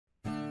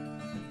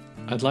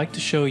I'd like to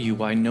show you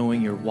why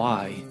knowing your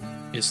why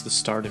is the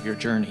start of your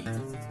journey.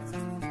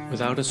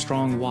 Without a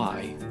strong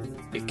why,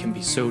 it can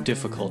be so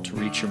difficult to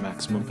reach your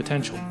maximum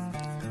potential.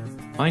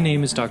 My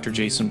name is Dr.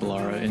 Jason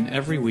Balara, and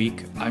every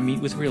week I meet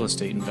with real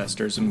estate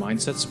investors and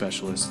mindset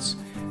specialists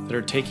that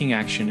are taking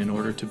action in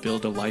order to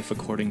build a life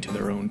according to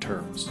their own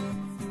terms.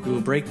 We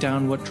will break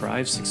down what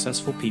drives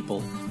successful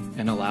people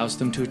and allows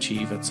them to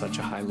achieve at such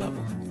a high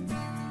level.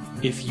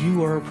 If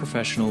you are a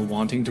professional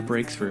wanting to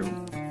break through,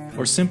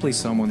 or simply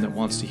someone that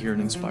wants to hear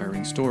an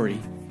inspiring story,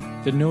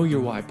 the Know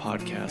Your Why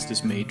podcast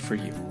is made for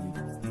you.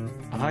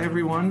 Hi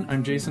everyone,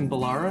 I'm Jason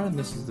Balara, and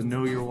this is the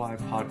Know Your Why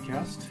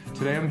podcast.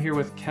 Today I'm here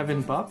with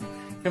Kevin Bupp.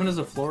 Kevin is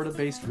a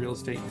Florida-based real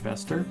estate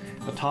investor,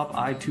 a top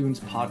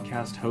iTunes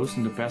podcast host,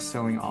 and a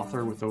best-selling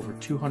author with over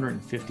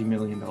 $250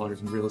 million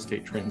in real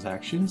estate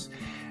transactions.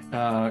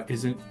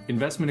 His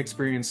investment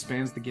experience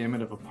spans the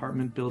gamut of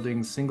apartment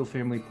buildings,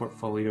 single-family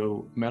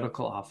portfolio,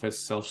 medical office,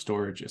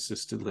 self-storage,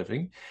 assisted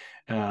living,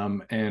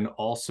 and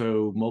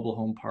also mobile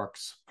home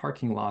parks,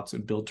 parking lots,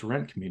 and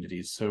build-to-rent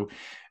communities. So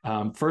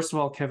first of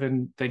all,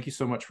 Kevin, thank you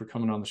so much for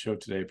coming on the show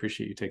today. I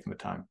appreciate you taking the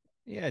time.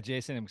 Yeah,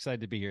 Jason, I'm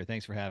excited to be here.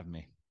 Thanks for having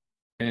me.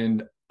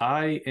 And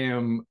I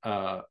am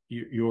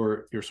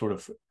your sort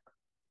of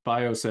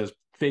bio says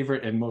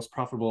favorite and most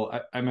profitable.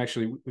 I'm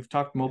actually, we've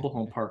talked mobile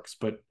home parks,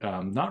 but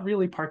not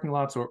really parking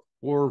lots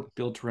or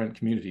build to rent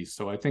communities.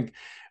 So I think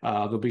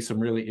there'll be some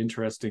really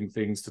interesting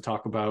things to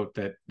talk about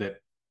that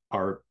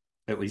are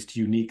at least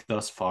unique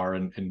thus far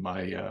in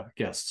my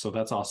guests. So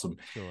that's awesome.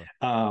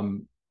 Sure.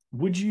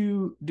 Would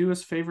you do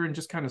us a favor and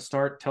just kind of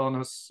start telling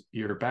us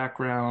your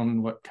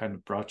background, what kind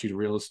of brought you to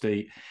real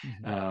estate?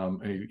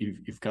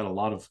 You've got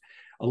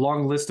a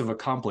long list of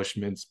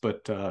accomplishments,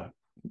 but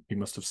you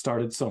must have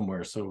started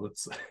somewhere. So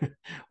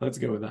let's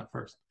go with that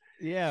first.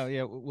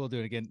 Yeah, we'll do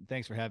it again.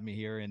 Thanks for having me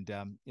here, and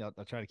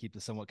I'll try to keep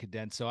this somewhat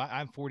condensed. So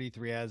I'm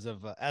 43 as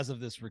of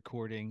this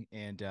recording,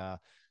 and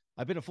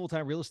I've been a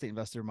full-time real estate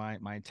investor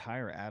my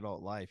entire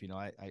adult life.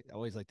 I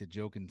always like to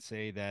joke and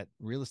say that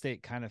real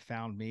estate kind of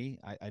found me.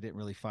 I didn't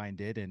really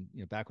find it. And,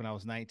 back when I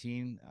was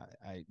 19,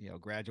 I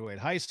graduated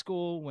high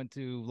school, went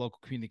to local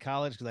community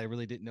college because I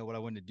really didn't know what I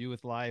wanted to do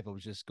with life. I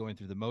was just going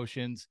through the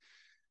motions,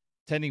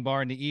 tending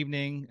bar in the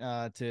evening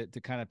to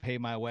kind of pay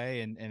my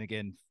way. And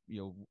again,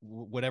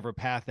 whatever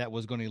path that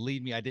was going to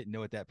lead me, I didn't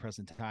know at that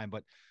present time.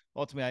 But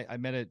ultimately, I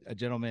met a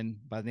gentleman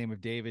by the name of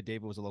David.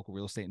 David was a local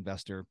real estate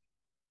investor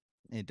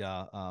and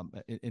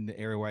in the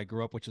area where I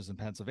grew up, which is in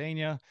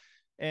Pennsylvania.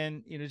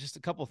 And, just a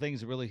couple of things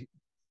that really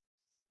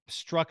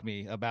struck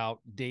me about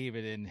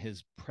David and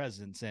his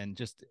presence and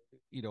just,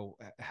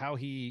 how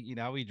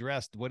he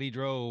dressed, what he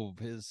drove,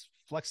 his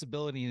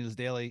flexibility in his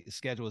daily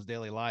schedule, his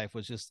daily life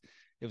was just,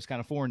 it was kind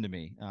of foreign to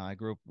me. I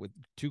grew up with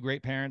two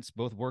great parents,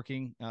 both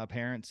working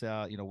parents,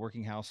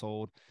 working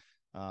household.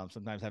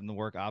 Sometimes having to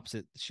work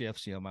opposite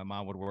shifts. My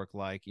mom would work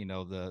like,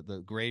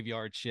 the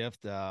graveyard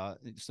shift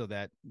so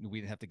that we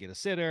didn't have to get a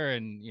sitter.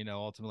 And,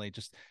 ultimately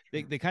just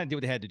they kind of did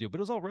what they had to do. But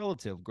it was all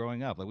relative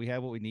growing up. Like we had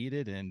what we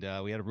needed and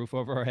we had a roof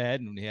over our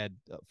head and we had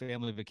a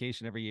family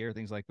vacation every year,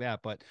 things like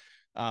that. But,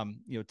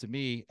 to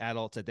me,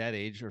 adults at that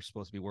age are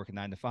supposed to be working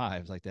 9 to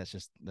 5. Like that's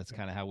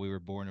kind of how we were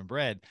born and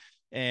bred.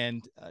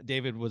 And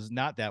David was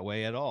not that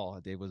way at all.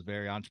 Dave was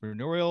very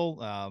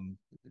entrepreneurial,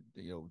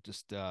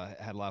 just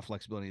had a lot of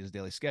flexibility in his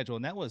daily schedule.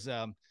 And that was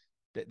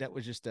that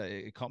was just,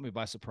 it caught me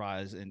by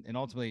surprise. And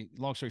ultimately,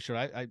 long story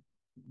short,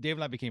 Dave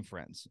and I became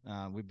friends.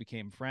 We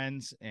became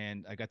friends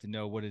and I got to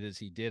know what it is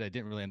he did. I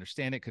didn't really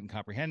understand it, couldn't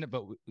comprehend it,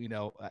 but,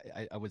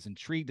 I was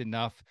intrigued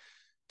enough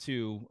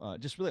to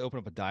just really open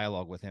up a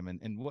dialogue with him.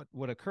 And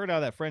what occurred out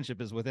of that friendship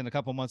is within a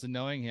couple of months of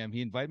knowing him,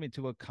 he invited me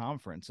to a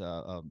conference. It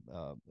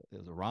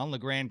was a Ron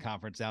LeGrand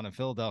conference down in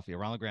Philadelphia.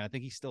 Ron LeGrand, I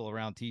think he's still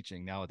around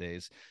teaching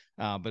nowadays,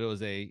 but it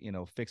was a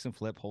fix and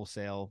flip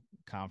wholesale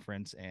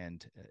conference,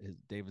 and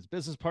David's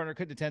business partner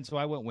couldn't attend, so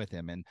I went with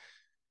him. And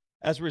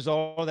as a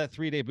result of that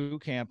 3-day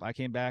boot camp, I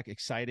came back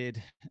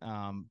excited,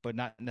 but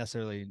not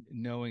necessarily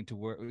knowing to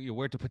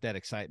where to put that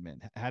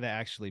excitement, how to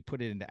actually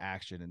put it into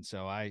action. And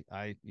so I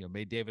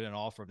made David an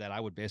offer that I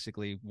would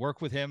basically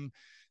work with him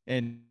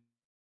and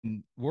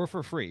work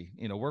for free,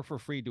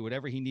 do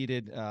whatever he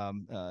needed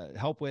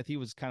help with. He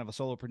was kind of a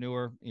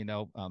solopreneur,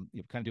 kind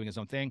of doing his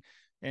own thing.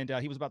 And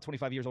he was about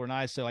 25 years older than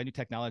I, so I knew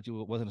technology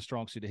wasn't a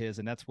strong suit of his.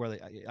 And that's where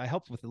I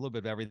helped with a little bit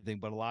of everything,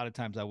 but a lot of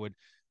times I would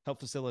help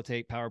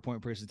facilitate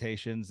PowerPoint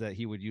presentations that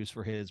he would use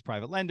for his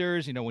private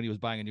lenders, when he was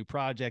buying a new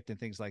project and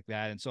things like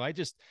that. And so I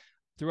just,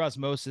 through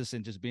osmosis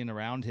and just being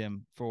around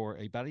him for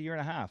about 1.5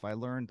 years, I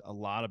learned a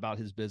lot about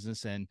his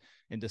business and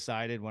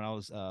decided when I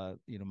was,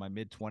 my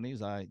mid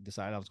 20s, I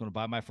decided I was going to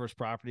buy my first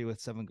property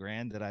with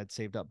 $7,000 that I'd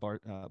saved up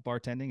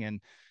bartending.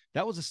 And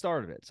that was the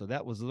start of it. So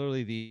that was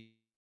literally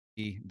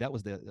that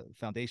was the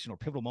foundational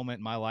pivotal moment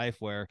in my life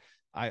where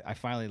I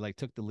finally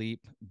took the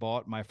leap,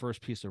 bought my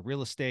first piece of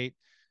real estate,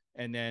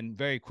 and then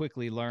very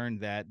quickly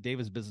learned that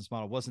David's business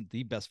model wasn't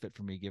the best fit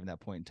for me given that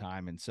point in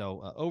time. And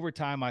so over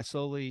time, I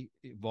slowly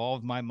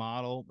evolved my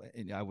model.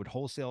 And I would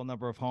wholesale a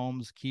number of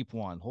homes, keep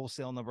one,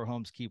 wholesale number of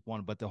homes, keep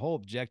one. But the whole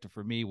objective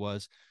for me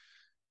was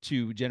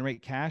to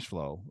generate cash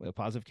flow, a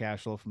positive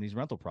cash flow from these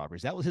rental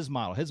properties. That was his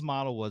model. His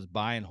model was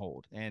buy and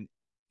hold. And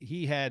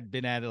he had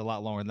been at it a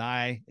lot longer than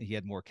I. He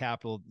had more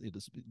capital,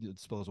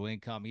 disposable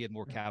income. He had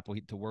more capital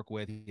to work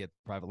with. He had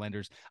private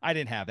lenders. I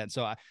didn't have that.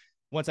 So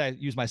once I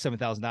used my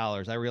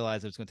 $7,000, I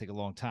realized it was going to take a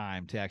long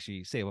time to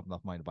actually save up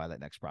enough money to buy that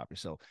next property.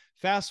 So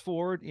fast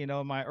forward, in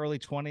my early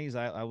 20s,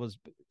 I was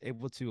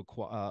able to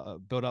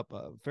build up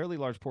a fairly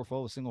large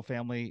portfolio of single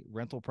family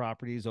rental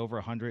properties, over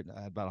 100,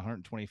 about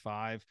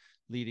 125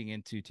 leading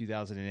into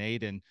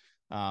 2008. And,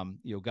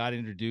 got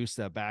introduced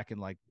back in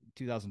like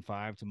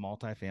 2005 to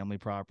multifamily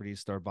properties,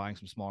 started buying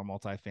some smaller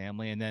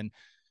multifamily, and then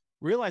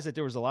realized that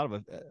there was a lot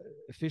of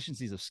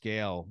efficiencies of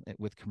scale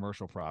with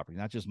commercial property,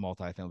 not just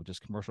multifamily, but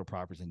just commercial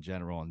properties in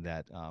general. And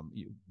that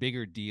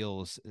bigger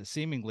deals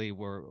seemingly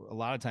were a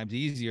lot of times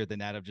easier than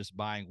that of just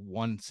buying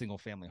one single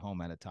family home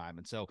at a time.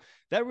 And so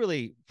that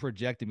really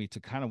projected me to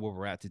kind of where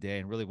we're at today,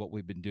 and really what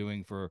we've been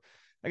doing for,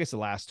 I guess, the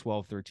last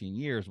 12, 13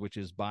 years, which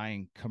is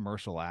buying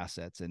commercial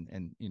assets.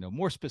 And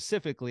more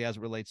specifically, as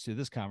it relates to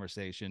this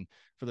conversation,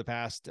 for the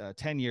past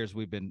 10 years,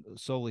 we've been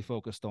solely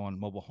focused on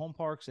mobile home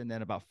parks. And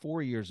then about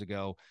 4 years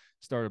ago,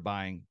 started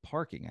buying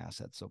parking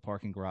assets. So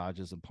parking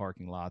garages and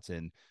parking lots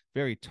in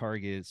very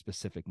targeted,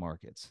 specific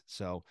markets.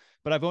 So,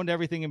 but I've owned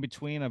everything in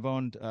between. I've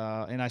owned,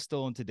 and I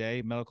still own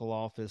today, medical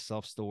office,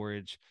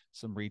 self-storage,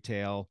 some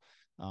retail,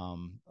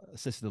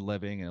 assisted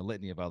living, and a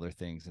litany of other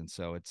things. And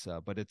so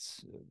but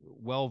it's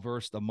well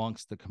versed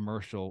amongst the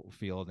commercial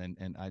field. And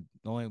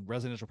the only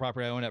residential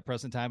property I own at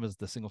present time is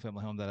the single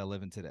family home that I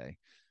live in today.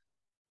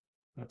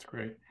 That's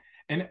great.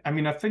 And I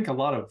mean, I think a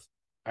lot of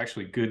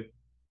actually good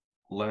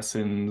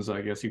lessons,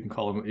 I guess you can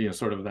call them,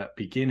 sort of that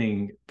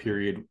beginning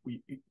period.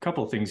 A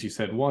couple of things you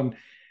said. One,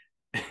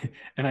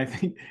 and I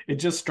think it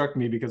just struck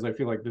me because I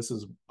feel like this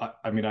is,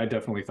 I mean, I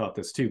definitely thought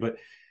this too, but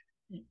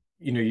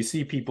you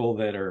see people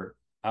that are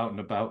out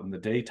and about in the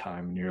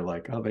daytime and you're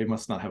like, oh, they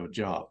must not have a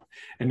job.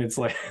 And it's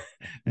like,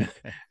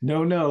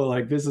 no,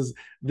 like this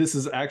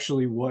is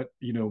actually what,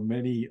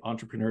 many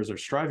entrepreneurs are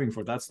striving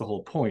for. That's the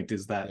whole point,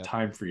 is that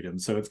time freedom.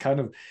 So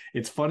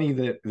it's funny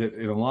that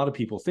a lot of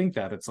people think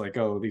that it's like,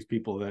 oh, these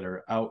people that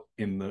are out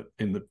in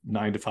the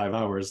 9 to 5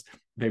 hours,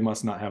 they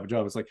must not have a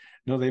job. It's like,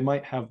 no, they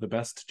might have the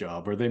best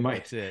job, or they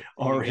might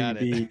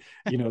already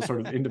be,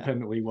 sort of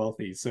independently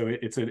wealthy. So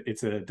it's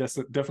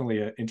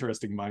definitely an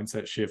interesting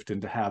mindset shift,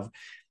 and to have,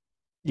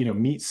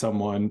 meet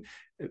someone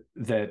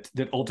that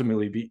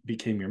ultimately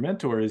became your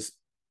mentor, is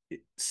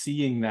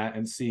seeing that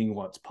and seeing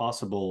what's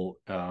possible.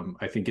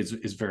 I think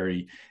is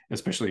very,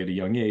 especially at a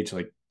young age,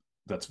 like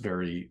that's a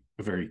very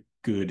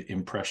good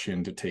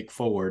impression to take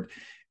forward.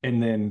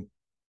 And then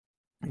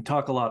we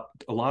talk a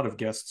lot of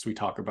guests, we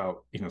talk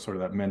about, sort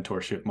of that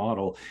mentorship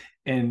model,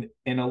 and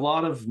a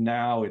lot of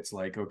now it's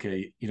like,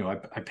 okay,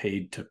 I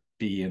paid to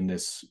be in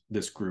this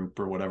group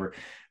or whatever,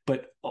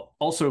 but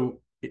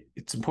also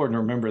it's important to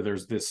remember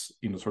there's this,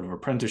 sort of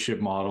apprenticeship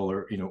model,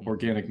 or,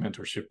 organic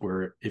mentorship,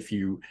 where if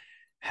you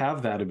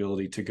have that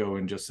ability to go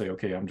and just say,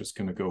 okay, I'm just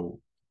going to go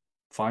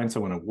find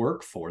someone to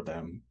work for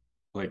them,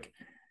 like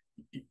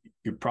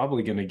you're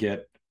probably going to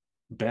get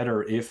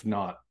better, if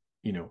not,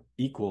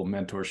 equal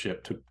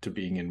mentorship to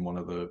being in one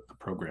of the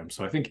programs.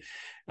 So I think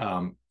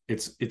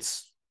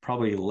it's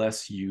probably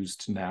less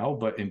used now,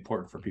 but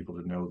important for people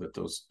to know that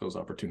those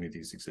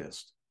opportunities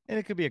exist. And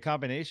it could be a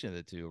combination of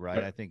the two,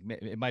 right? I think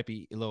it might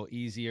be a little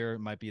easier. It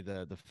might be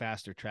the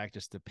faster track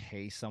just to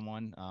pay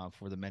someone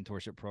for the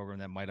mentorship program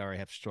that might already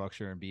have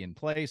structure and be in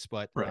place.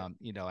 But,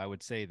 I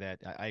would say that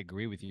I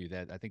agree with you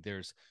that I think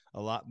there's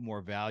a lot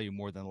more value,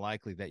 more than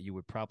likely, that you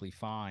would probably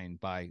find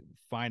by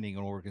finding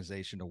an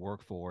organization to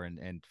work for,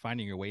 and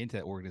finding your way into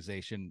that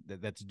organization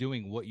that's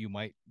doing what you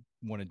might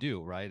want to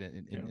do, right?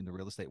 In the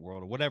real estate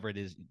world, or whatever it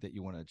is that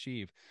you want to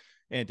achieve.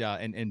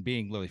 And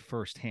being really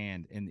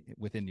firsthand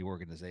within the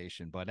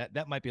organization. But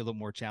that might be a little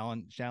more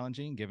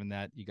challenging, given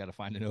that you got to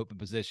find an open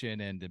position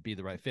and to be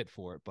the right fit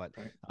for it. But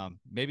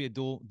maybe a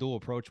dual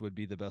approach would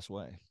be the best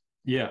way.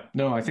 Yeah,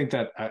 no, I think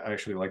that I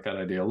actually like that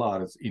idea a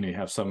lot. It's, you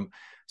have some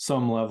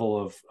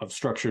level of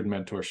structured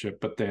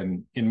mentorship, but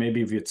then, and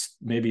maybe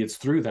it's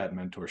through that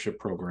mentorship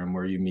program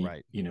where you meet,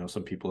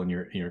 some people, and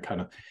you're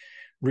kind of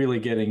really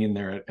getting in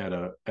there at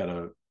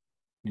a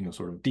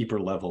sort of deeper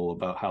level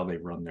about how they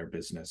run their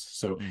business.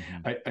 So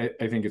I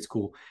think it's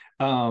cool.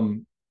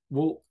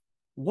 Well,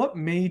 what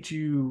made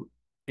you,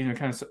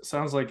 kind of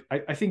sounds like,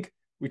 I think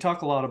we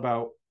talk a lot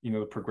about,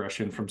 the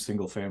progression from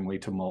single family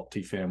to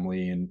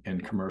multifamily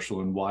and commercial,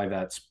 and why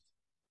that's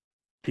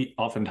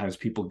oftentimes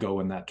people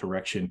go in that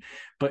direction.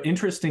 But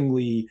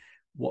interestingly,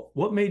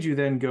 what made you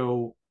then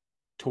go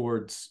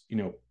towards,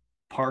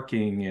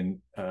 parking and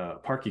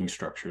parking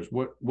structures?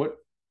 What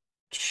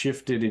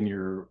shifted in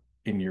your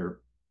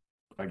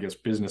I guess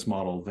business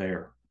model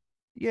there?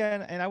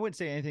 Yeah, and I wouldn't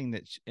say anything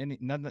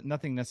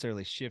nothing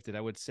necessarily shifted.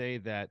 I would say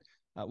that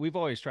we've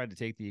always tried to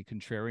take the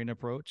contrarian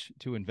approach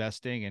to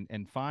investing,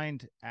 and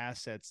find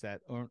assets that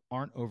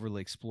aren't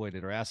overly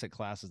exploited, or asset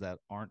classes that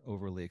aren't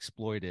overly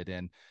exploited.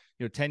 And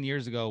 10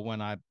 years ago,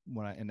 when I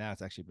and now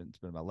it's been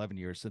about 11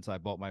 years since I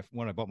bought my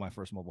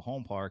first mobile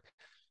home park.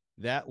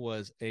 that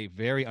was a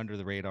very under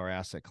the radar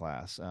asset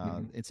class.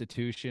 Mhm.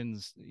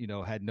 Institutions,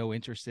 had no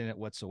interest in it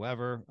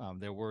whatsoever.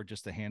 There were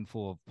just a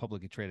handful of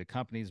publicly traded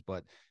companies,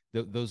 but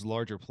those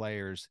larger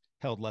players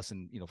held less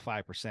than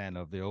 5%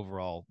 of the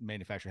overall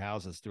manufactured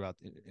houses throughout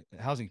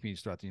housing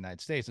communities throughout the United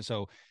States. And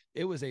so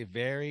it was a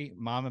very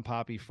mom and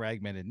poppy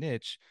fragmented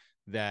niche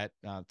that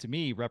to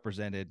me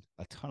represented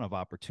a ton of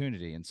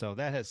opportunity. And so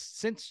that has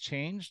since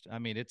changed. I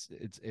mean, it's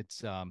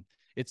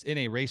in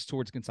a race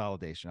towards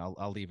consolidation.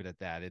 I'll leave it at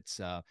that. It's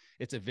a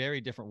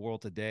very different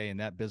world today in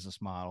that business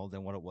model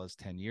than what it was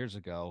 10 years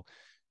ago.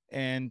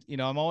 And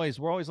we're always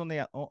on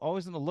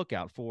the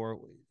lookout for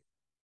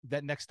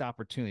that next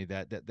opportunity,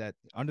 that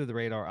under the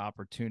radar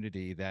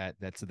opportunity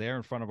that's there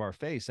in front of our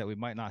face that we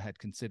might not have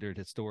considered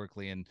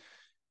historically. And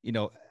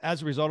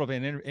as a result of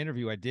an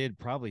interview I did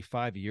probably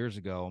 5 years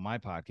ago on my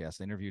podcast,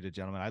 I interviewed a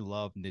gentleman. I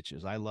love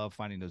niches. I love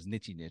finding those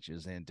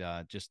niches and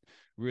just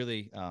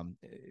really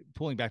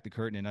pulling back the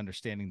curtain and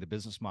understanding the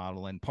business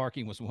model. And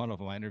parking was one of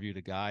them. I interviewed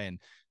a guy, and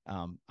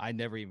I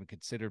never even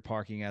considered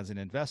parking as an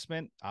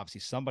investment.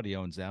 Obviously, somebody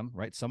owns them,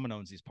 right? Someone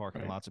owns these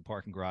parking lots and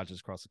parking garages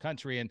across the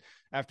country. And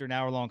after an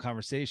hour-long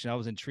conversation, I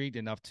was intrigued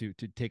enough to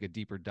take a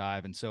deeper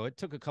dive. And so it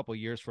took a couple of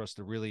years for us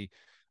to really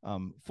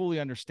fully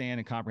understand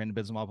and comprehend the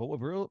business model. But what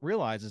we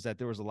realized is that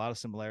there was a lot of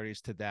similarities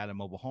to that in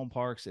mobile home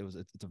parks.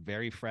 It's a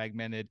very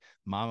fragmented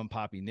mom and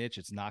poppy niche.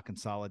 It's not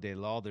consolidated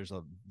at all. There's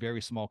a very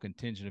small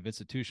contingent of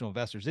institutional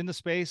investors in the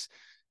space,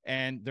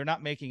 and they're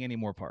not making any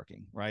more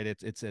parking, right?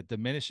 It's a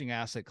diminishing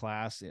asset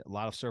class. A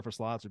lot of surface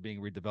lots are being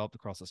redeveloped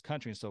across this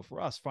country. And so for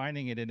us,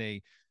 finding it in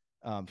a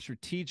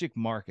strategic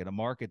market, a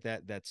market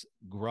that's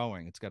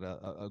growing, it's got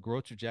a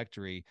growth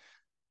trajectory,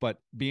 but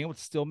being able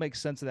to still make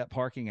sense of that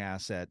parking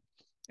asset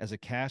as a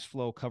cash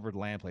flow covered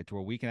land play to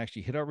where we can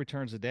actually hit our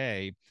returns a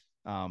day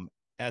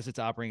as it's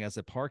operating as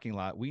a parking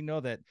lot. We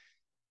know that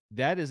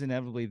is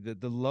inevitably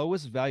the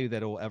lowest value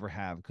that it will ever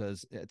have,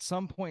 because at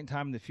some point in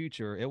time in the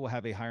future, it will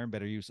have a higher and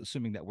better use,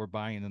 assuming that we're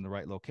buying in the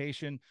right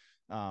location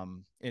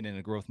and in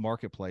a growth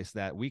marketplace,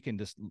 that we can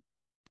just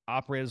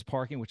operate as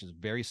parking, which is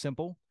very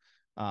simple.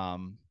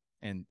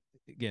 And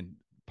again,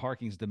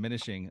 parking is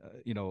diminishing,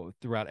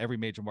 throughout every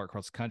major market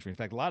across the country. In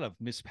fact, a lot of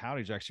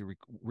municipalities are actually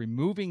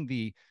removing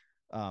the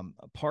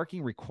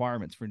parking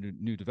requirements for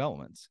new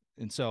developments.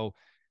 And so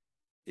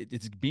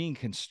it's being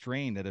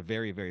constrained at a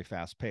very, very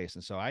fast pace.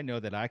 And so I know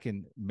that I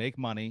can make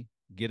money,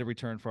 get a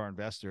return for our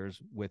investors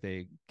with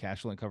a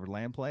cash flow and covered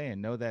land play,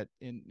 and know that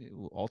it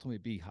will ultimately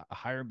be a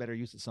higher and better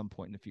use at some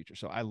point in the future.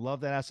 So I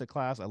love that asset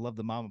class. I love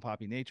the mom and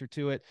poppy nature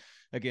to it.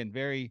 Again,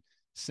 very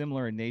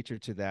similar in nature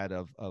to that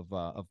of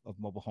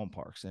mobile home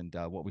parks and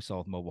what we saw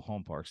with mobile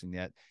home parks, and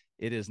yet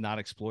it is not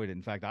exploited.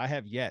 In fact, I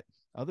have yet,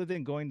 other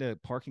than going to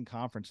parking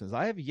conferences,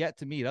 I have yet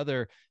to meet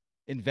other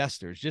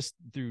investors just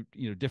through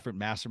different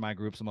mastermind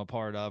groups I'm a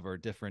part of, or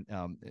different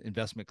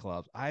investment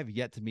clubs. I have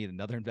yet to meet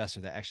another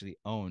investor that actually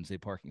owns a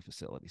parking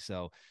facility.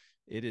 So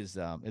it's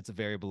a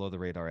very below the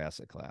radar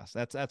asset class.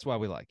 That's why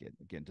we like it.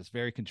 Again, just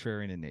very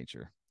contrarian in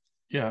nature.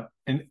 Yeah,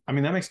 and I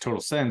mean that makes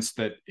total sense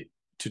that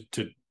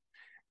to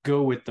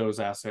go with those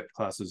asset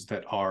classes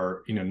that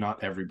are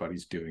not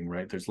everybody's doing,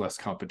 right? There's less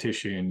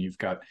competition.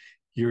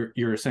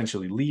 You're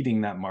essentially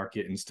leading that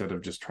market instead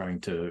of just trying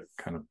to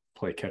kind of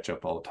play catch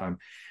up all the time.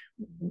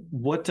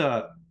 What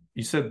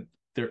you said,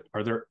 there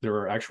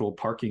are actual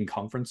parking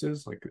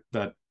conferences like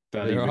that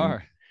There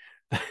are.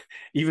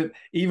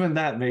 even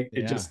that make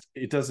it Yeah. just,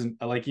 it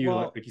doesn't, like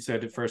you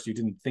said at first, you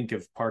didn't think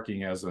of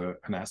parking as an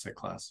asset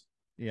class.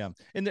 Yeah,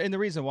 and the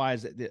reason why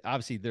is that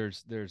obviously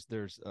there's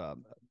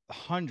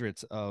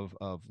hundreds of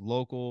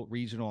local,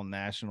 regional, and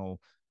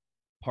national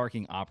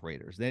parking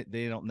operators.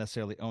 They don't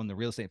necessarily own the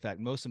real estate. In fact,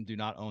 most of them do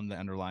not own the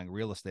underlying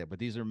real estate, but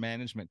these are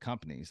management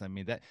companies. I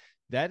mean,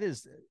 that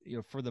is,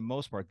 for the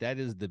most part, that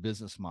is the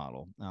business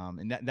model.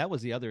 And that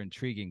was the other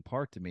intriguing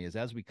part to me, is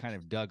as we kind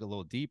of dug a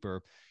little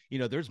deeper,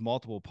 there's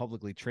multiple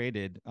publicly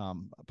traded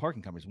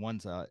parking companies.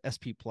 One's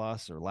SP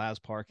Plus or Laz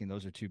Parking.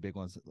 Those are two big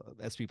ones.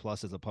 SP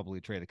Plus is a publicly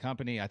traded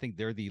company. I think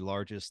they're the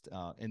largest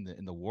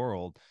in the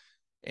world,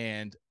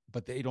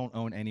 but they don't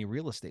own any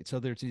real estate. So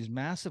there's these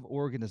massive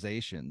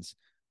organizations,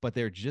 but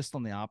they're just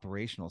on the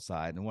operational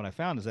side. And what I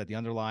found is that the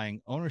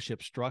underlying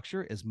ownership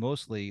structure is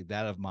mostly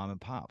that of mom and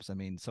pops. I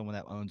mean, someone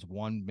that owns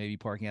one, maybe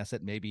parking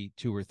asset, maybe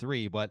two or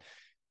three, but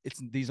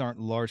these aren't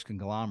large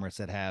conglomerates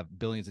that have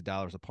billions of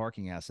dollars of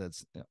parking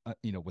assets,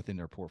 within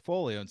their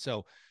portfolio. And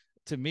so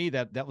to me,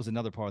 that was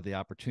another part of the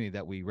opportunity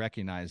that we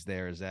recognized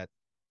there, is that,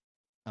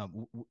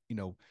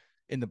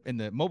 in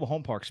the mobile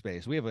home park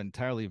space, we have an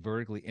entirely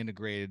vertically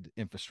integrated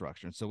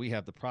infrastructure. And so we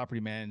have the property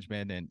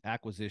management and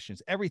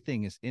acquisitions.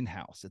 Everything is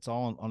in-house. It's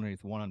all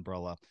underneath one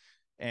umbrella.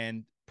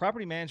 And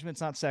property management's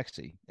not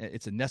sexy.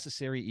 It's a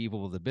necessary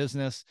evil of the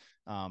business.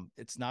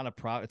 It's not a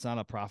profit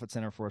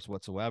center for us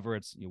whatsoever.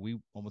 It's, we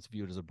almost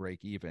view it as a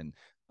break even.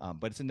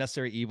 But it's a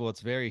necessary evil.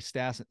 It's very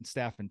staff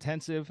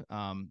intensive.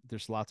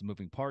 There's lots of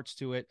moving parts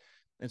to it.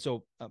 And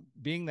so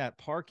being that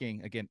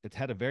parking, again, it's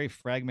had a very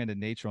fragmented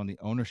nature on the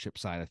ownership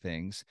side of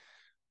things.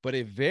 but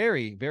a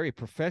very, very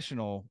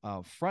professional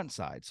front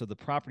side. So the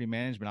property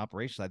management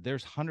operation side,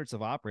 there's hundreds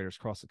of operators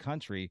across the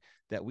country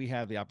that we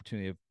have the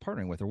opportunity of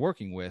partnering with or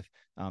working with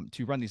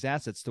to run these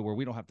assets to where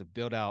we don't have to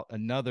build out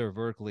another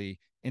vertically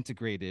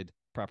integrated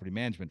property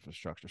management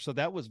infrastructure. So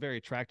that was very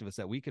attractive, is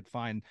that we could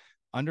find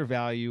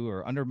undervalue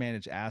or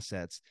undermanaged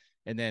assets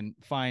and then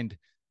find,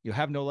 you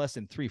have no less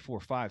than 3, 4,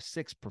 5,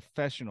 6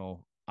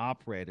 professional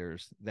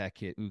operators that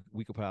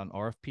we could put out an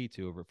RFP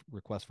to, a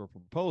request for a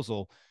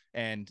proposal,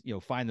 and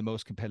find the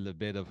most competitive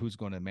bid of who's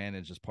going to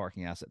manage this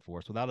parking asset for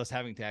us without us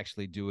having to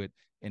actually do it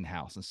in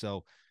house. And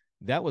so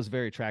that was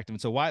very attractive.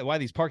 And so why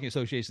these parking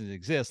associations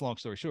exist, long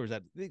story short, is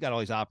that they got all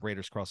these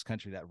operators across the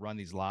country that run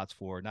these lots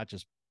for not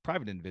just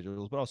private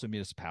individuals but also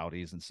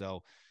municipalities. And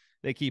so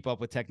they keep up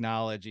with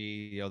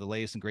technology, the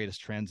latest and greatest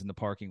trends in the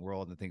parking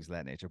world and things of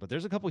that nature. But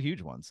there's a couple of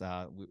huge ones.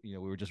 We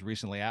were just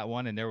recently at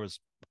one, and there was,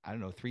 I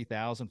don't know,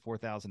 3,000,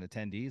 4,000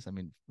 attendees. I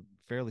mean,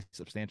 fairly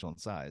substantial in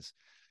size.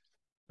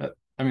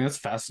 I mean, that's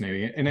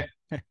fascinating. And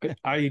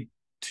I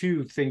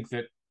too think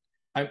that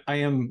I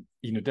am,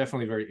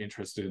 definitely very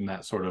interested in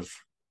that sort of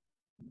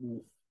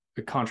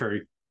the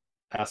contrary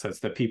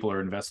assets that people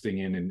are investing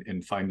in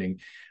and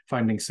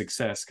finding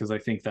success. Cause I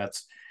think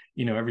that's,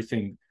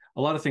 everything,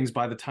 a lot of things,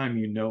 by the time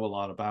a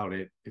lot about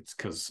it, it's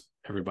because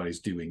everybody's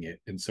doing it.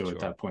 And so At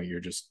that point,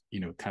 you're just,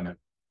 kind of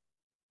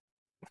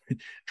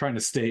trying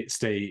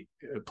to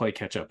play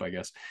catch up, I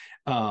guess.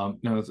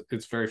 No,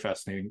 it's very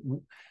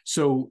fascinating.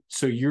 So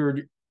you're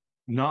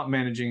not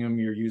managing them,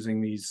 you're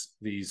using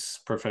these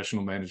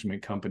professional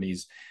management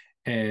companies.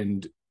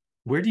 And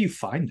where do you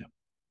find them?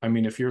 I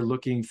mean, if you're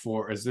looking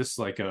for, is this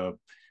like a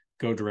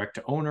go direct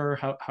to owner?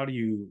 How do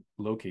you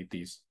locate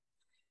these?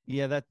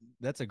 Yeah,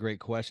 that's a great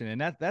question,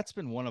 and that's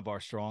been one of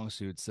our strong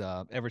suits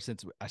ever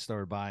since I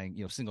started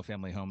buying single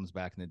family homes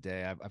back in the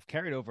day. I've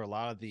carried over a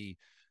lot of the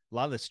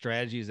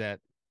strategies that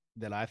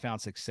I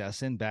found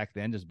success in back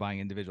then, just buying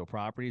individual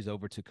properties,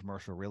 over to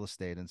commercial real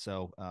estate. And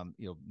so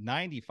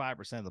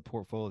 95% of the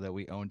portfolio that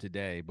we own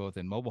today, both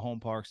in mobile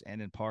home parks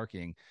and in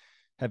parking,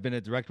 have been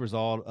a direct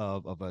result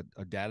of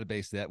a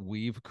database that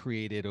we've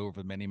created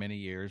over many, many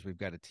years. We've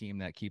got a team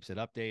that keeps it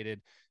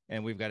updated,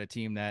 and we've got a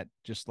team that,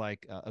 just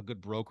like a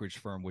good brokerage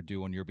firm would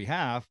do on your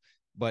behalf,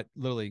 but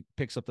literally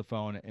picks up the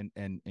phone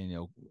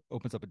and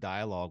opens up a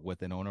dialogue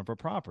with an owner of a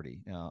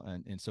property.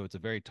 And so it's a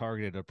very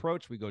targeted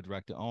approach. We go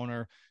direct to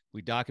owner.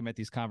 We document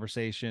these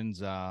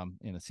conversations in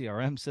a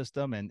CRM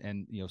system,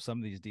 and some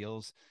of these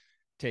deals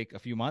take a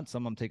few months,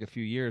 some of them take a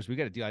few years. We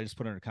got a deal I just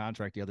put under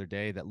contract the other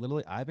day that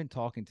literally I've been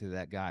talking to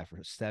that guy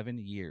for 7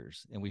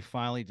 years, and we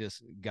finally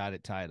just got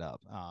it tied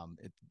up.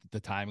 The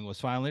timing was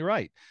finally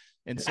right.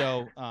 And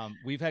so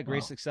we've had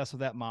great success with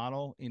that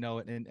model,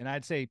 and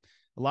I'd say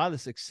a lot of the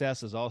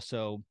success has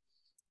also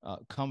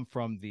come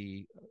from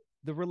the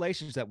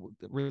relationship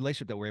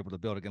that we're able to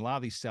build. Again, a lot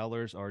of these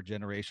sellers are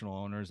generational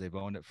owners. They've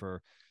owned it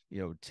for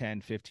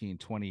 10, 15,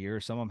 20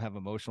 years. Some of them have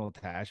emotional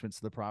attachments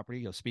to the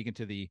property. Speaking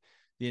to the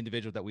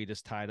individual that we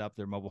just tied up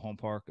their mobile home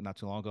park not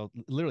too long ago,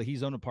 literally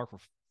he's owned a park for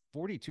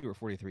 42 or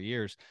 43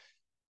 years.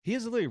 He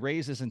has literally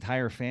raised his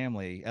entire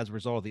family as a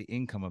result of the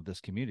income of this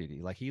community.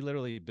 Like, he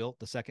literally built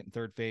the second and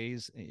third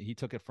phase. He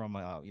took it from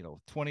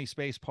 20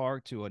 space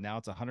park to now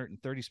it's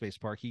 130 space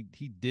park. He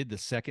did the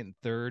second and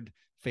third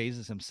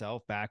phases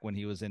himself back when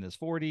he was in his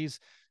 40s.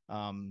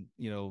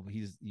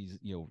 He's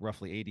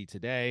roughly 80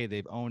 today.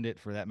 They've owned it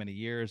for that many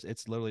years.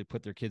 It's literally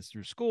put their kids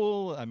through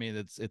school. I mean,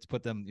 it's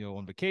put them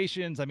on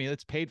vacations. I mean,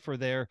 it's paid for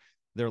their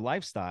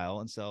lifestyle.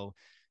 And so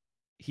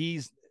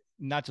he's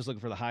not just looking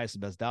for the highest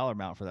and best dollar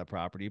amount for that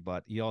property,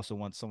 but he also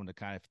wants someone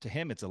to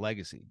him, it's a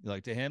legacy.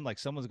 Like, to him, like,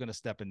 someone's going to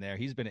step in there.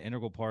 He's been an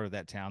integral part of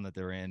that town that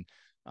they're in.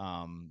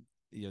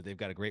 They've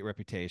got a great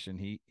reputation.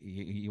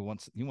 He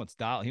wants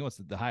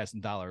the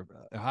highest dollar,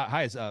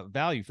 highest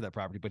value for that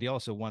property, but he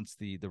also wants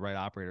the right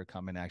operator to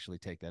come and actually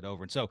take that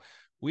over. And so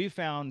we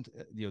found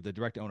the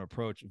direct owner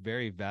approach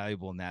very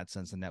valuable in that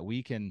sense, and that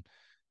we can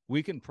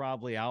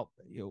probably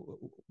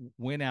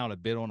win out a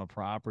bid on a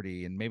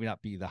property and maybe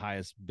not be the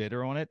highest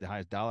bidder on it, the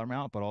highest dollar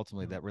amount, but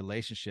ultimately that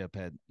relationship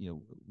had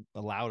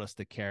allowed us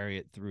to carry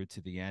it through to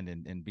the end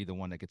and be the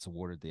one that gets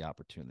awarded the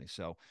opportunity.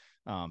 So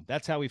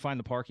that's how we find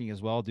the parking as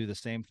well. Do the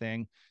same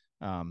thing.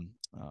 There's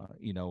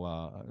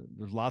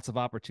lots of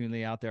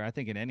opportunity out there. I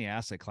think in any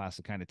asset class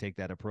to kind of take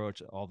that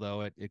approach,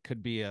 although it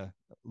could be a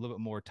little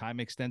bit more time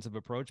extensive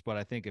approach. But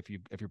I think if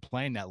you're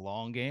playing that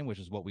long game, which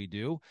is what we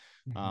do,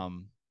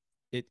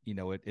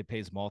 it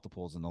pays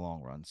multiples in the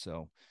long run.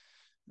 So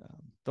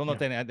don't know if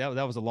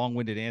that was a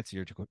long-winded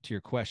answer to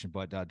your question,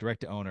 but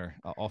direct to owner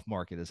off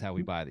market is how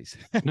we buy these.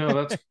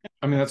 No,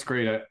 that's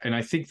great. And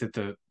I think that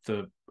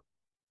the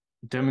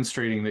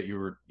demonstrating that you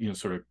were,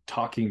 sort of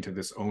talking to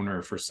this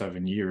owner for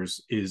 7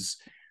 years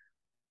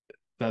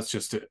that's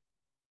just it.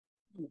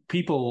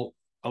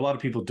 A lot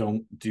of people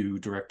don't do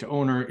direct to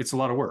owner. It's a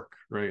lot of work,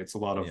 right? It's a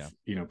lot of,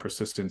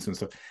 persistence and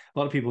stuff. A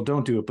lot of people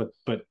don't do it,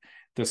 but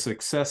the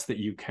success that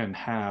you can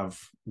have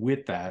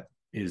with that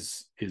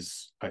is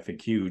I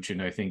think huge.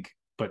 And I think,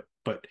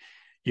 but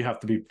you have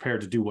to be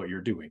prepared to do what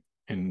you're doing.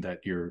 and that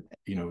you're,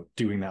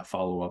 doing that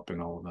follow up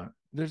and all of that.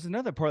 There's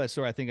another part of that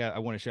story I think I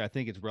want to share. I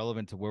think it's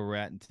relevant to where we're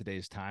at in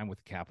today's time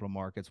with capital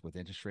markets, with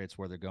interest rates,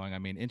 where they're going. I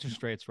mean,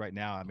 interest rates right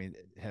now, I mean,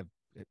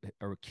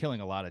 are killing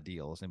a lot of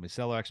deals. I mean,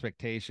 seller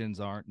expectations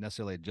aren't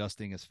necessarily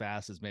adjusting as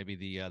fast as maybe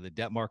the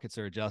debt markets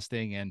are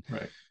adjusting, and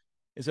Right.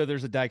 so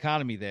there's a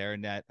dichotomy there,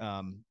 in that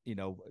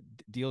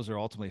deals are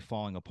ultimately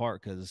falling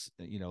apart because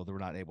they're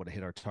not able to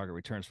hit our target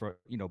returns for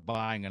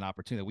buying an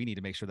opportunity. We need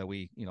to make sure that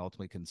we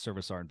ultimately can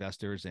service our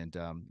investors and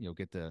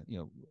get the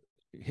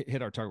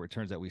hit our target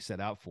returns that we set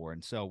out for.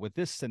 And so with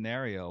this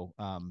scenario,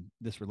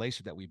 this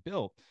relationship that we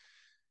built,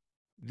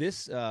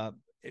 this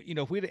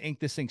if we'd have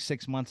inked this thing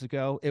 6 months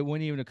ago, it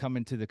wouldn't even have come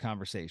into the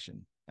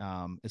conversation.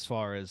 As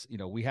far as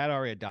we had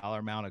already a dollar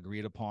amount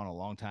agreed upon a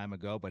long time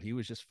ago, but he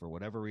was just, for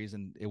whatever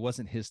reason, it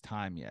wasn't his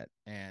time yet.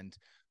 And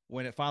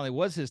when it finally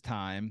was his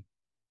time,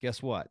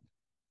 guess what?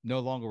 No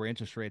longer were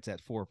interest rates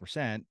at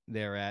 4%;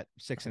 they're at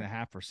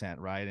 6.5%,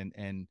 right?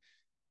 And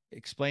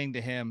explain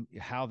to him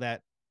how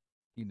that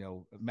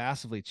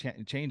massively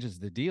changes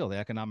the deal, the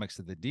economics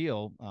of the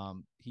deal.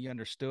 He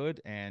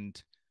understood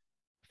and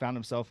found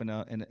himself in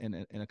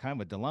a kind of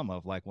a dilemma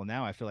of like, well,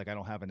 now I feel like I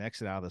don't have an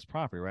exit out of this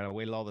property, right? I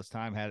waited all this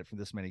time, had it for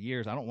this many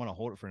years. I don't want to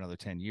hold it for another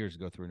 10 years to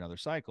go through another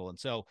cycle. And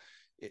so,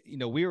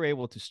 we were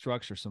able to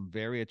structure some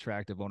very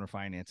attractive owner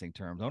financing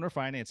terms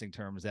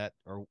that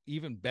are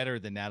even better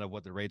than that of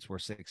what the rates were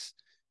 6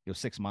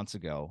 months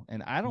ago.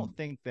 And I don't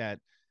think that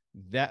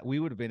we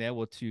would have been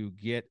able to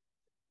get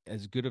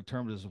as good of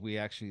terms as we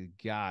actually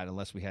got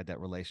unless we had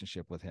that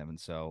relationship with him. And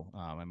so,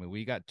 I mean,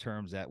 we got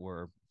terms that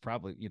were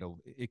probably,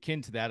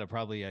 akin to that of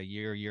probably a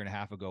year and a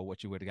half ago,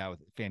 what you would have got with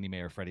Fannie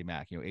Mae or Freddie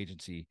Mac,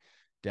 agency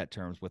debt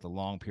terms with a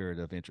long period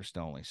of interest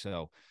only.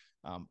 So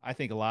I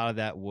think a lot of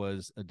that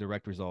was a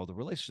direct result of the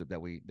relationship that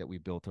we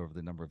built over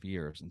the number of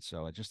years. And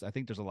so I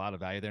think there's a lot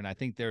of value there. And I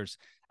think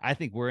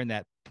we're in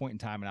that point in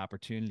time, an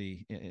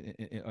opportunity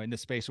in the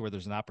space where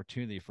there's an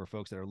opportunity for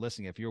folks that are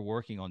listening. If you're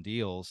working on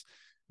deals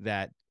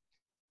that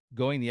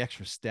going the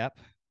extra step,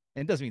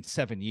 and it doesn't mean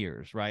 7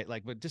 years, right?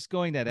 But just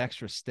going that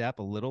extra step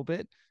a little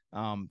bit,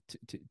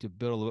 to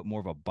build a little bit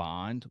more of a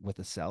bond with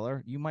the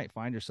seller, you might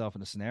find yourself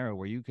in a scenario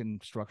where you can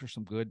structure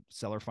some good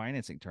seller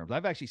financing terms.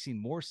 I've actually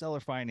seen more seller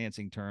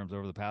financing terms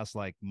over the past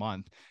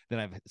month than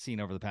I've seen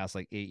over the past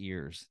 8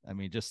 years. I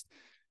mean, just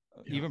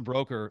even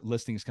broker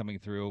listings coming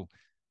through.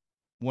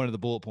 One of the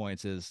bullet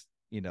points is,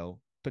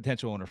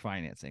 potential owner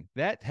financing.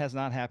 That has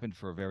not happened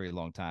for a very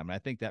long time. And I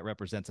think that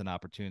represents an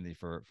opportunity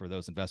for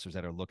those investors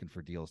that are looking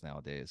for deals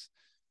nowadays.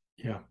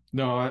 Yeah,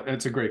 no,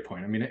 that's a great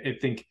point. I mean, I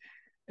think,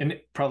 and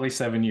probably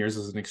 7 years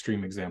is an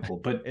extreme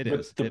example, but it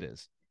is.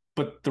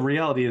 But the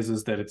reality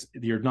is that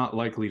you're not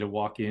likely to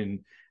walk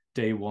in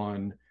day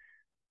one,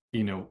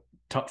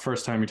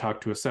 first time you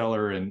talk to a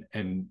seller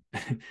and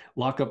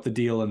lock up the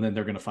deal and then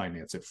they're going to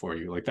finance it for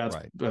you.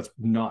 That's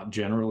not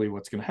generally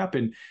what's going to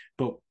happen.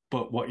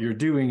 But what you're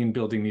doing in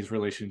building these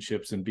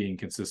relationships and being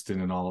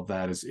consistent and all of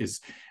that is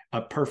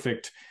a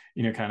perfect,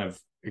 kind of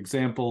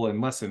example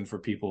and lesson for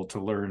people to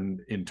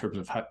learn in terms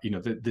of how,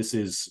 that this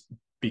is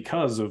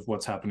because of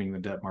what's happening in the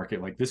debt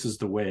market. Like, this is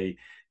the way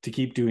to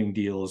keep doing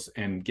deals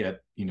and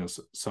get,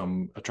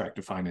 some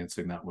attractive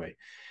financing that way.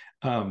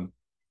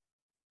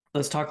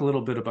 Let's talk a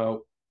little bit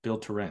about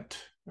build to rent.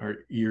 Are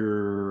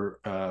you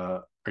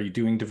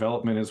doing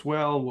development as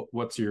well?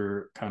 What's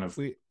your kind of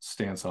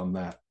stance on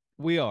that?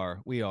 We are,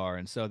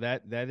 and so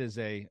that is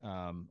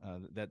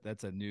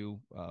that's a new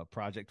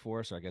project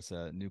for us, or I guess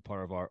a new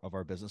part of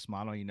our business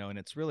model. And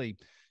it's really,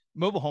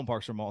 mobile home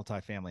parks are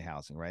multifamily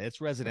housing, right? It's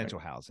residential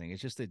housing.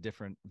 It's just a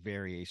different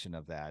variation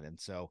of that. And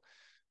so,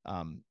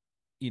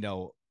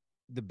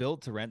 the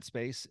build to rent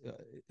space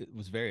it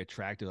was very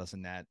attractive to us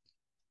in that.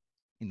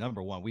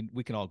 Number one,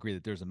 we can all agree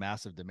that there's a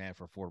massive demand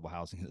for affordable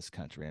housing in this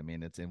country. I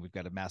mean, and we've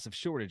got a massive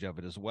shortage of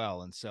it as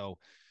well. And so,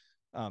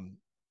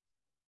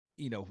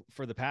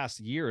 for the past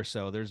year or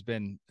so, there's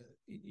been,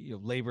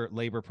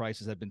 labor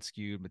prices have been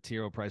skewed,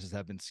 material prices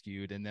have been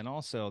skewed. And then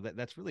also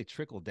that's really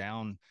trickled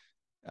down,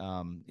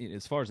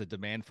 as far as the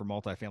demand for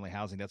multifamily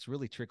housing, that's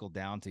really trickled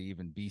down to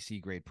even BC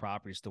grade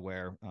properties, to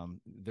where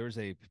there's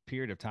a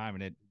period of time,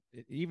 and it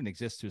even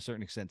exists to a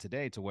certain extent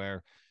today, to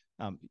where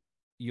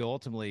you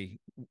ultimately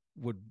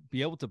would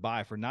be able to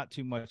buy for not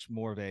too much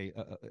more of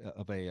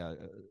a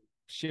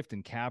shift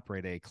in cap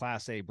rate, a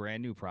class A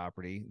brand new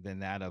property, than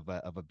that of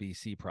a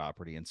BC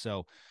property. And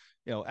so,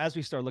 as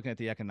we start looking at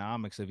the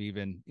economics of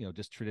even,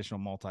 just traditional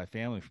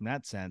multifamily from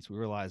that sense, we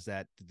realize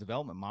that the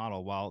development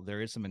model, while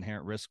there is some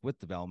inherent risk with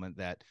development,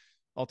 that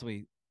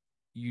ultimately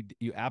you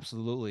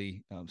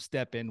absolutely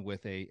step in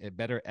with a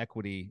better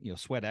equity,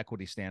 sweat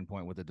equity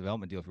standpoint with the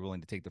development deal, if you're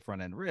willing to take the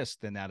front end risk,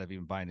 than that of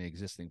even buying an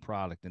existing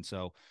product. And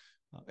so,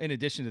 in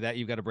addition to that,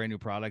 you've got a brand new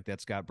product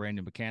that's got brand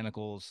new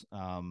mechanicals,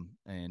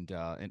 and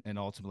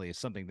ultimately is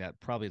something that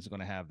probably isn't going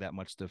to have that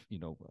much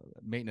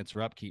maintenance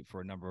or upkeep for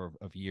a number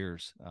of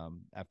years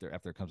after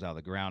it comes out of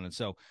the ground. And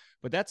so,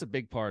 but that's a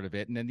big part of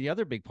it. And then the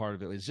other big part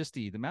of it is just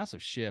the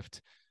massive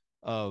shift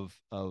of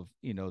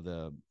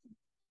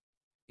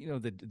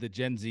the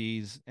Gen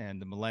Zs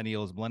and the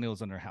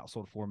millennials in their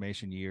household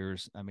formation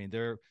years. I mean,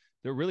 they're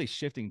really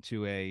shifting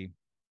to a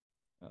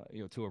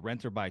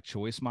renter by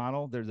choice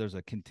model. There's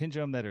a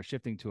contingent that are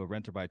shifting to a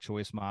renter by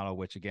choice model,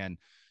 which again,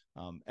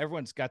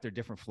 everyone's got their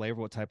different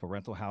flavor, what type of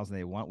rental housing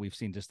they want. We've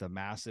seen just a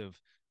massive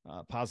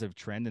positive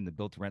trend in the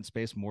built to rent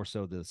space, more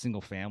so the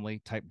single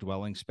family type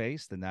dwelling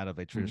space than that of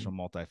a traditional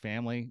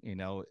multifamily.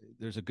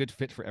 There's a good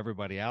fit for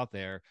everybody out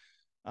there.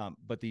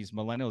 But these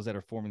millennials that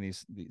are forming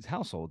these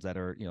households that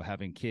are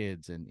having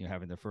kids and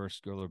having their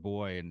first girl or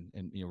boy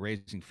and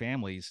raising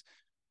families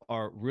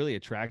are really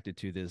attracted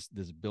to this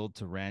build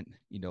to rent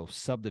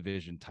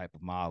subdivision type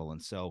of model.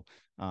 And so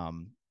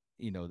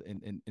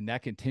and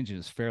that contingent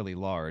is fairly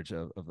large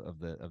of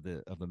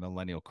the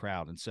millennial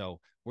crowd. And so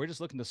we're just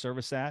looking to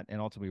service that,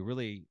 and ultimately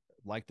really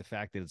like the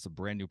fact that it's a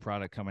brand new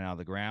product coming out of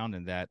the ground,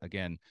 and that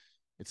again,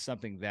 it's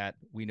something that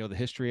we know the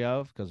history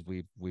of because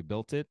we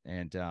built it,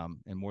 and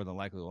more than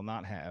likely will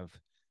not have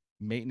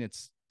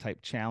maintenance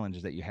type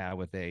challenges that you have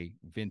with a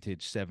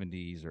vintage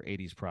 70s or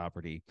 80s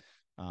property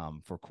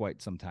for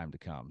quite some time to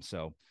come.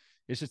 So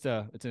it's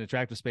an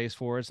attractive space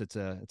for us. It's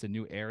a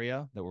new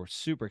area that we're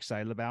super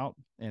excited about.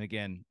 And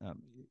again,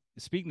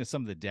 speaking to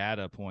some of the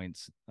data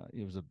points,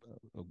 it was a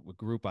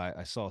group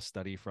I saw a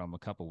study from a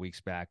couple of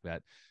weeks back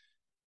that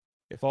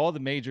if all the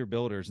major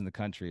builders in the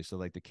country, so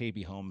like the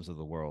KB Homes of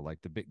the world, like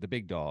the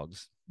big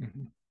dogs,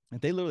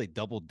 if they literally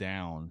doubled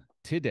down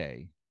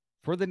today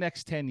for the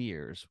next 10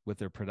 years with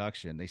their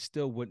production, they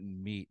still wouldn't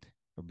meet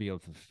or be able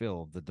to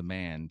fulfill the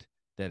demand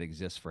that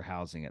exists for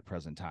housing at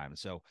present time.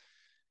 So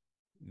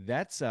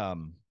that's a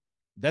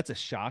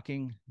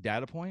shocking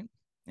data point,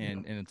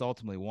 and it's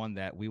ultimately one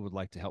that we would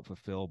like to help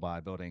fulfill by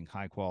building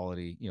high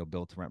quality,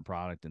 built to rent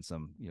product in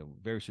some,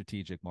 very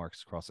strategic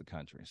markets across the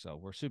country. So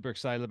we're super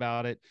excited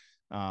about it.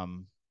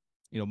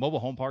 Mobile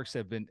home parks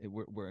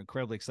we're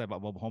incredibly excited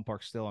about mobile home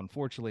parks still.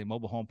 Unfortunately,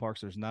 mobile home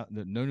parks, there's no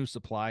new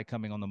supply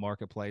coming on the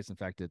marketplace. In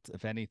fact,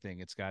 if anything,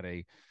 it's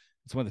one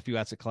of the few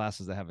asset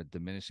classes that have a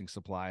diminishing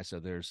supply.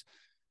 So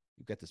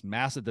you've got this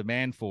massive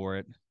demand for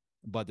it,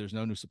 but there's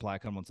no new supply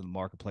coming onto the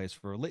marketplace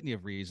for a litany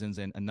of reasons,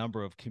 and a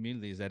number of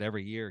communities that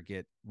every year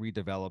get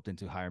redeveloped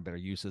into higher and better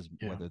uses,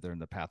 whether they're in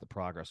the path of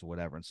progress or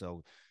whatever. And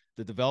so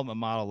the development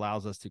model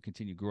allows us to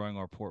continue growing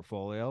our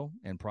portfolio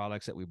and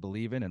products that we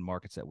believe in and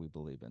markets that we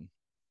believe in.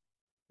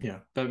 Yeah,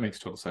 that makes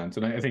total sense.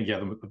 And I think,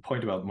 the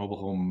point about mobile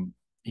home,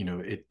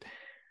 the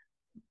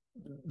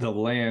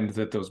land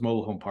that those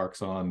mobile home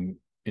parks on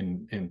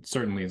in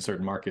certainly in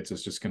certain markets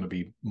is just going to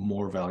be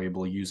more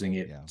valuable using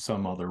it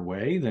some other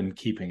way than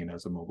keeping it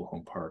as a mobile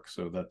home park.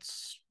 So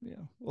that's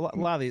well, a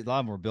lot of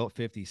them were built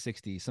 50,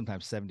 60,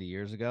 sometimes 70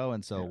 years ago.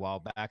 And so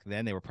while back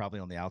then they were probably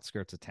on the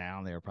outskirts of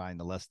town, they were probably in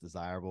the less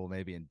desirable,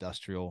 maybe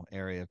industrial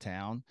area of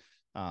town.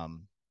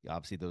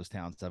 Obviously those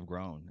towns have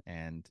grown,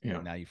 and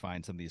now you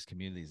find some of these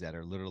communities that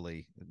are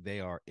literally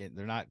they're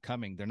not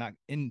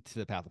into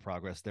the path of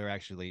progress. They're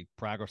actually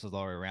progress is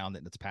already around it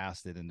and it's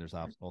past it, and there's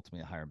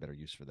ultimately a higher and better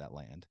use for that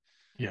land.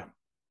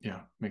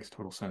 Makes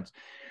total sense.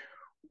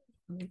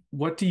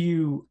 What do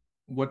you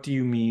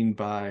mean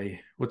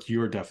by, what's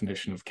your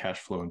definition of cash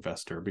flow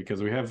investor?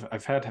 Because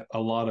I've had a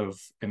lot of,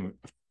 and we've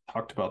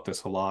talked about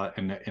this a lot,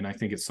 and I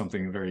think it's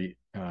something very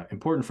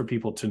important for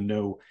people to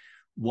know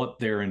what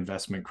their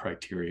investment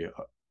criteria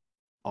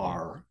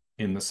are,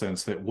 in the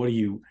sense that what do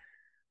you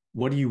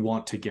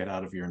want to get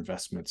out of your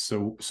investments?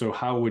 So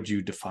how would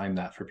you define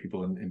that for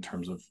people in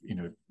terms of,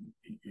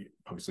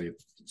 obviously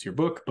it's your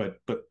book, but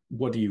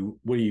what do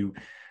you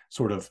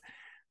sort of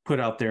put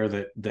out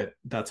there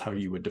that's how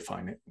you would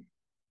define it?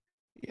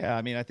 Yeah,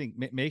 I mean, I think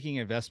making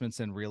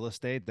investments in real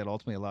estate that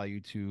ultimately allow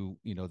you to,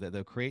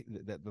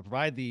 that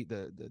provide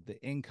the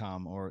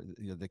income or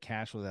the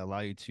cash flow that allow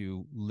you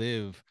to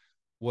live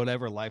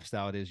whatever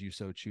lifestyle it is you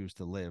so choose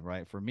to live,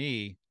 right? For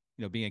me,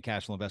 being a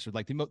cash flow investor,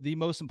 like the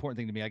most important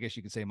thing to me, I guess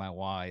you could say my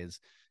why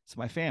is it's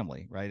my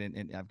family, right?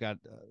 And I've got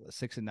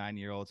 6 and 9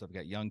 year olds. I've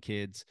got young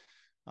kids.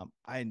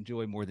 I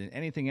enjoy more than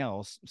anything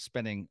else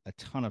spending a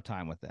ton of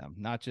time with them,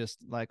 not just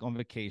like on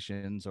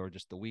vacations or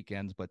just the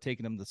weekends, but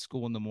taking them to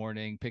school in the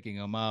morning, picking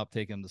them up,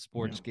 taking them to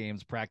sports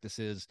games,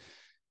 practices,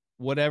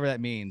 whatever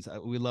that means.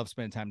 We love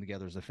spending time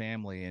together as a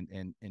family,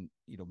 and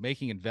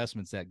making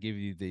investments that give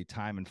you the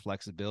time and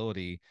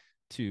flexibility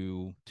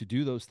to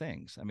do those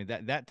things. I mean,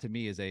 that to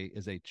me is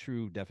a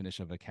true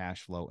definition of a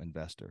cash flow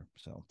investor.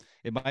 So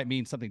it might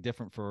mean something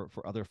different for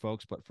other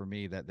folks, but for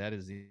me, that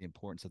is the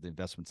importance of the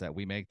investments that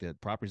we make, the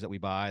properties that we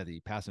buy,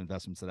 the passive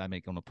investments that I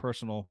make on a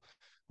personal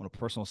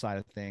side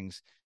of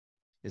things,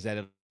 is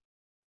that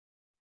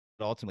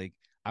ultimately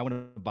I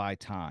want to buy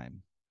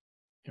time.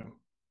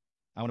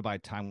 I want to buy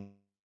time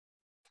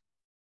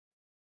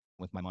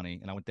with my money,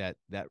 and I want that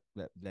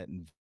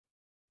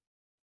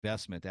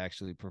investment to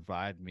actually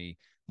provide me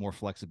more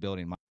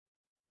flexibility in my.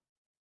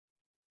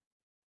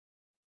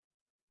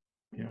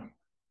 Yep.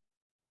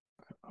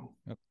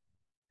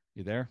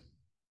 You there?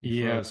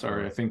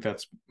 Sorry. I think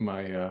that's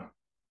my for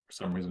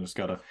some reason just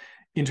got a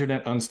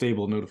internet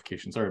unstable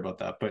notification. Sorry about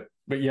that. But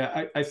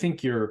yeah, I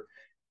think you're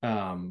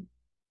kind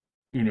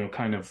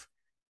of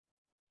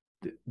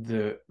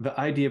the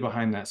idea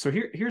behind that. So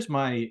here's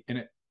my,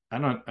 and I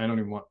don't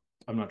even want,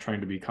 I'm not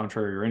trying to be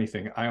contrary or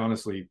anything. I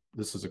honestly,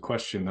 this is a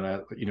question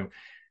that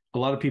a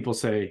lot of people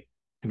say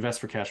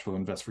invest for cash flow,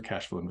 invest for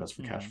cash flow, invest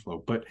for cash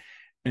flow. But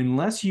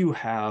unless you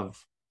have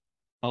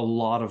a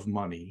lot of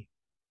money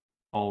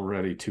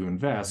already to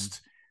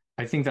invest,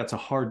 I think that's a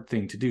hard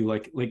thing to do.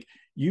 Like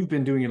you've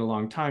been doing it a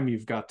long time.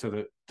 You've got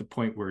to the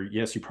point where,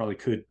 yes, you probably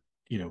could,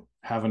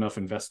 have enough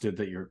invested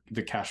that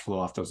the cash flow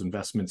off those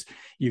investments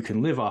you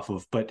can live off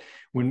of. But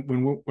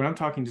when I'm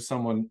talking to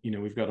someone,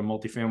 we've got a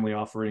multifamily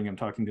offering, I'm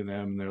talking to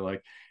them and they're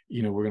like,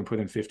 we're going to put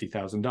in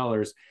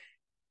 $50,000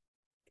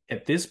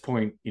 at this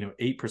point.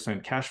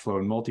 8% cash flow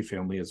in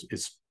multifamily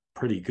is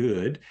pretty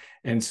good.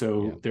 And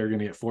so they're going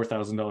to get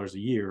 $4,000 a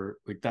year.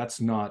 Like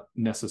that's not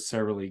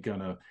necessarily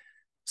going to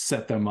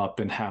set them up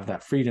and have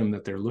that freedom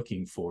that they're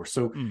looking for.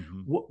 So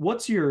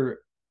what's your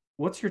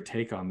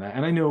take on that?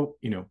 And I know,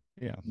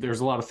 there's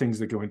a lot of things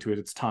that go into it.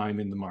 It's time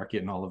in the market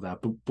and all of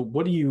that, but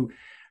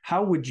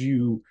how would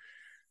you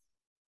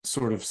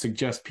sort of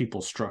suggest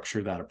people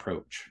structure that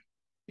approach?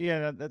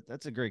 Yeah,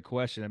 that's a great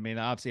question. I mean,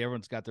 obviously,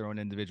 everyone's got their own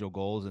individual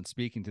goals. And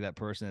speaking to that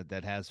person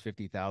that has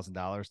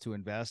 $50,000 to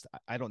invest,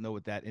 I don't know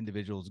what that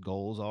individual's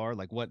goals are.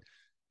 Like,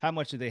 how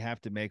much do they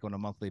have to make on a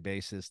monthly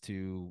basis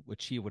to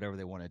achieve whatever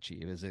they want to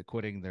achieve? Is it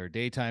quitting their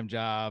daytime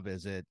job?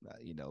 Is it,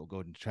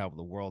 going to travel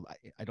the world?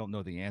 I don't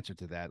know the answer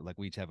to that. Like,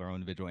 we each have our own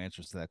individual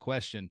answers to that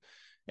question.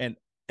 And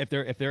if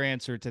their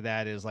answer to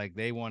that is like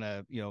they want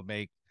to,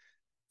 make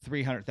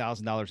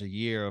 $300,000 a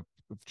year of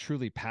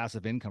truly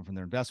passive income from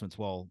their investments,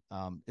 well,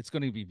 it's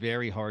going to be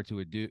very hard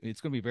to do. It's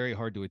going to be very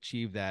hard to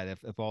achieve that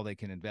if all they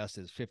can invest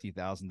is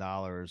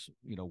 $50,000,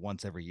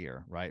 once every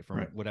year, right,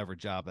 from whatever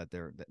job that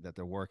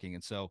they're working.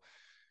 And so,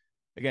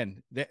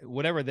 again,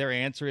 whatever their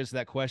answer is to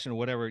that question, or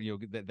whatever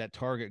that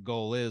target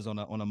goal is on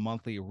a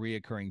monthly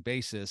reoccurring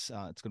basis,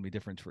 it's going to be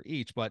different for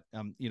each. But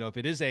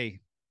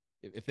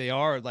if they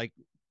are like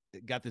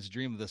got this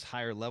dream of this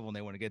higher level and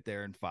they want to get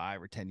there in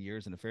 5 or 10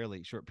 years in a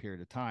fairly short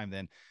period of time,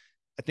 then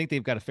I think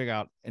they've got to figure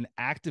out an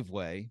active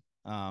way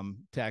to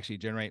actually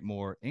generate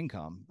more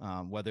income,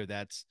 whether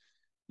that's,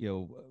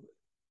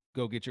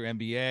 go get your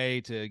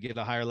MBA to get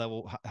a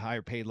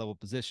higher paid level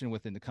position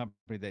within the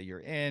company that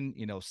you're in,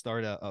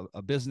 start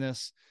a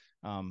business.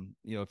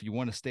 If you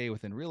want to stay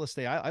within real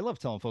estate, I love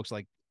telling folks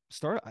like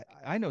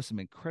I know some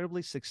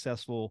incredibly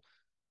successful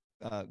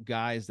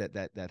guys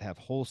that have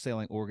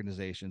wholesaling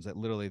organizations that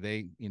literally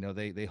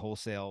they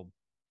wholesale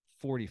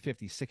 40,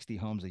 50, 60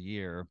 homes a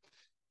year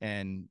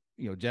and,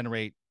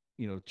 generate,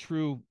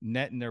 true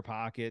net in their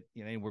pocket,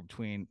 anywhere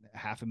between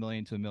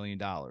 $500,000 to $1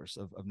 million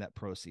of net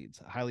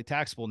proceeds, highly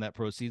taxable net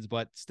proceeds,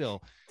 but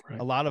still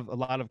a lot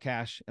of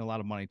cash and a lot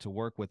of money to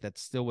work with.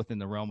 That's still within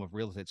the realm of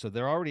real estate. So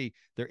they're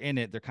in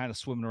it. They're kind of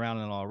swimming around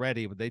in it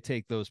already, but they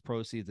take those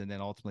proceeds and then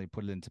ultimately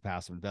put it into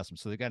passive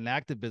investments. So they've got an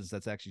active business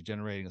that's actually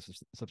generating a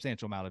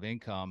substantial amount of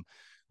income,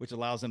 which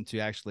allows them to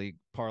actually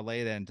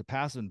parlay that into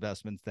passive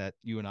investments that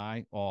you and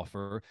I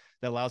offer,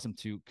 that allows them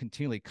to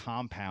continually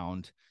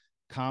compound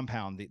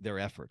their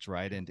efforts,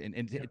 right? And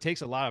it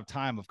takes a lot of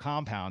time of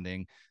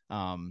compounding.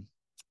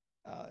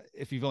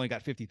 If you've only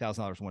got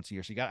 $50,000 once a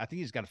year, so I think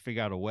you just got to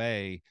figure out a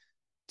way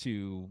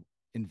to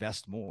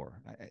invest more.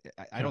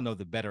 I don't know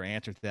the better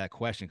answer to that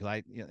question,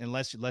 because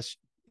unless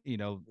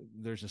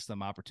there's just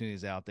some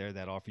opportunities out there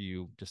that offer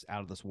you just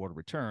out of this world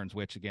returns,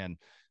 which again,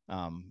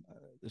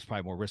 there's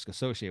probably more risk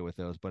associated with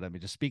those. But I mean,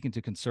 just speaking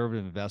to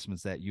conservative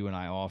investments that you and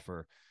I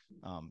offer,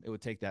 it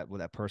would take that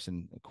with that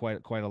person quite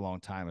a long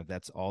time if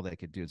that's all they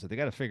could do. So they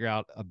got to figure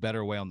out a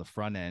better way on the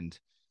front end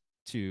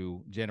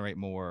to generate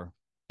more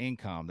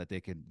income that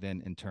they could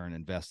then in turn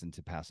invest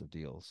into passive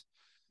deals.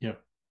 Yeah.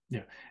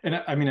 Yeah.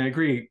 And I mean, I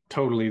agree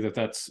totally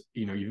that's,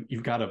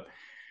 you've got to,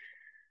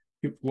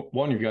 you've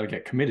got to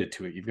get committed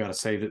to it. You've got to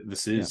say that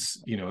this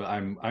is,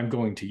 I'm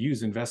going to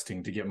use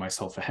investing to get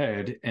myself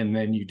ahead. And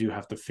then you do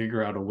have to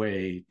figure out a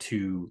way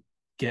to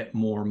get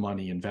more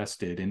money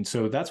invested. And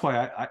so that's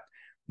why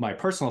my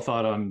personal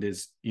thought on it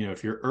is,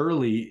 if you're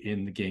early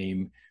in the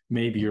game,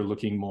 maybe you're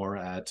looking more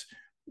at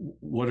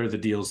what are the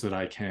deals that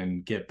I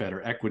can get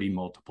better equity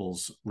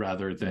multiples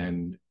rather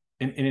than,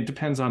 and it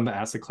depends on the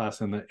asset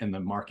class and the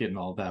market and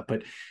all that.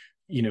 But,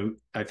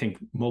 I think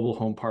mobile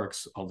home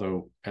parks,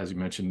 although, as you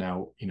mentioned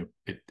now,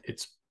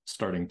 it's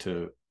starting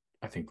to,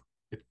 I think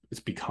it's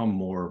become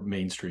more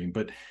mainstream,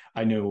 but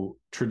I know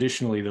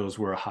traditionally those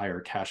were a higher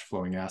cash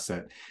flowing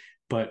asset.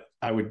 But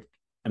I would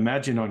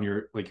imagine on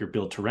your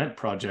build to rent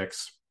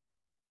projects,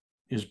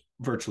 is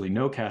virtually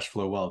no cash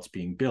flow while it's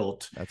being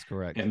built. That's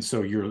correct. And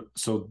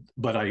so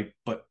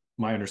but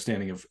my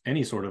understanding of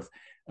any sort of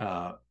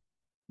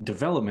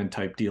development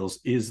type deals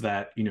is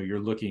that, you're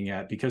looking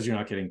at, because you're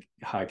not getting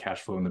high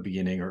cash flow in the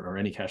beginning or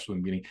any cash flow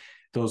in the beginning,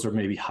 those are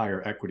maybe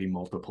higher equity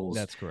multiples.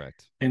 That's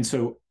correct. And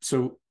so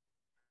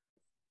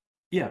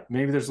yeah,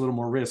 maybe there's a little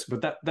more risk,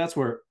 but that's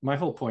where my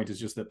whole point is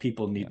just that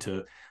people need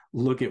to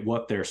look at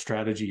what their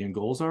strategy and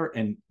goals are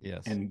and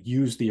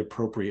use the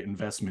appropriate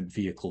investment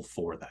vehicle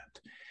for that.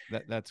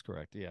 That's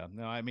correct. Yeah.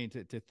 No, I mean,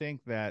 to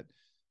think that,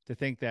 to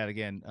think that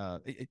again,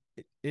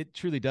 it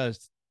truly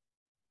does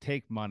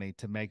take money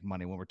to make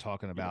money when we're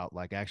talking Yeah. about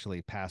like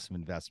actually passive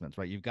investments,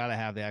 right? You've got to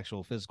have the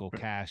actual physical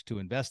Right. cash to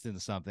invest into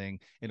something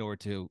in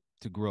order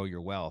to grow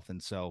your wealth.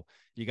 And so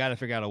you got to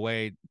figure out a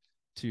way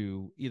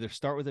to either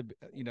start with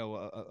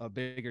a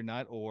bigger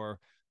nut, or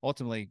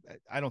ultimately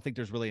I don't think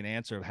there's really an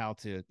answer of how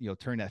to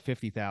turn that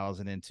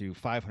 50,000 into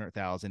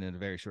 500,000 in a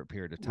very short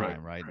period of Right.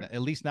 time, right? Right.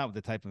 At least not with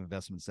the type of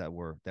investments that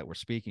we're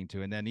speaking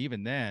to. And then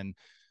even then,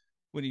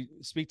 when you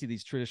speak to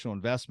these traditional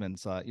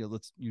investments,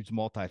 let's use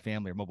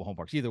multifamily or mobile home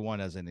parks, either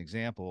one as an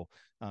example.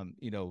 Um,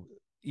 you know,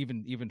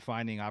 even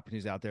finding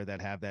opportunities out there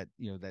that have that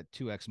that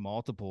 2x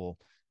multiple,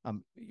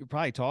 you're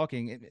probably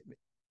talking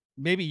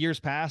maybe years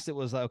past it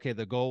was like, okay,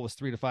 the goal was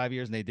 3 to 5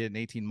 years and they did it in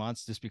 18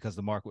 months just because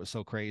the market was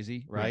so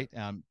crazy, Right.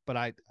 right? But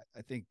I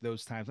think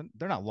those times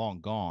they're not long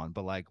gone,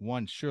 but like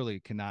one surely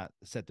cannot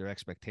set their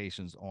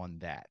expectations on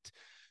that.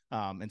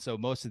 And so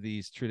most of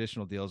these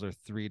traditional deals are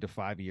 3 to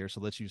 5 years.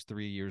 So let's use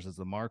 3 years as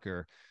the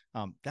marker.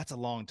 That's a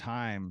long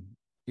time.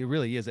 It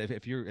really is.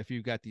 If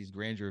you've got these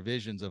grandeur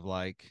visions of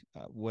like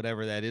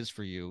whatever that is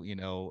for you,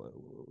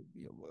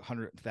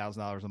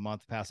 $100,000 a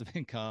month passive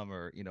income,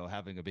 or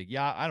having a big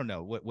yacht, I don't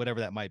know,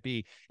 whatever that might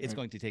be, it's Right.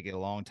 going to take a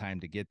long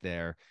time to get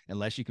there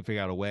unless you can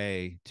figure out a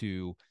way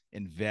to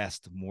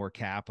invest more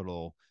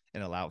capital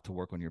and allow it to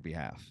work on your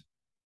behalf.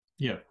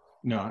 Yeah.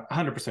 No,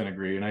 100%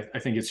 agree. And I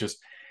think it's just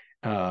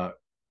uh,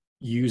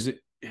 use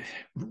it,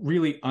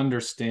 really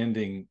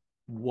understanding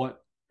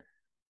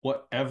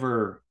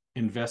whatever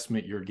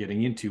investment you're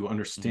getting into,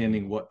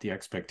 understanding Mm-hmm. what the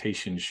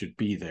expectations should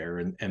be there.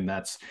 And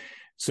that's,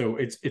 so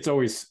it's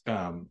always,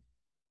 I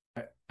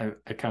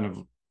kind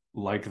of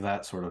like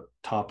that sort of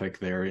topic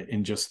there,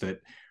 in just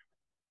that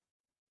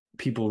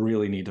people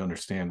really need to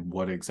understand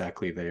what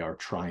exactly they are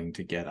trying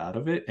to get out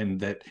of it. And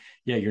that,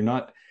 yeah, you're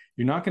not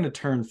going to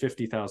turn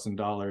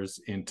 $50,000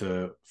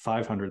 into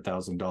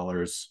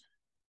 $500,000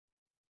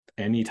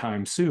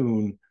 anytime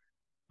soon,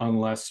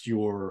 unless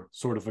you're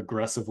sort of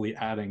aggressively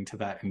adding to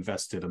that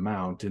invested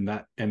amount. And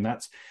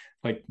that's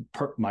like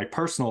my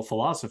personal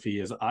philosophy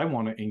is I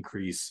want to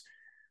increase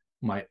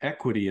my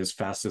equity as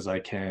fast as I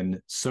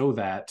can, so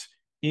that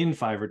in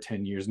 5 or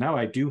 10 years now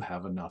I do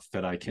have enough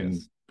that I can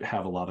Yes.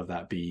 have a lot of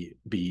that be,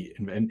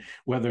 and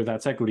whether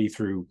that's equity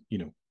through,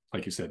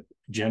 like you said,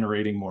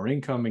 generating more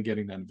income and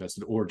getting that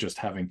invested, or just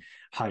having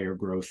higher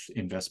growth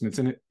investments.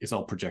 And it's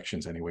all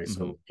projections anyway, Mm-hmm.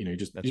 so you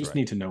just you That's just right.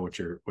 need to know what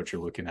you're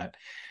looking at.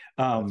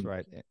 That's um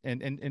right.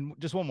 And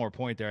just one more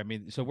point there. I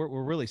mean, so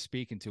we're really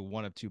speaking to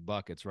one of two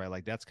buckets, right?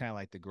 Like that's kind of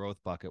like the growth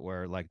bucket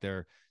where like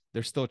they're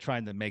still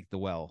trying to make the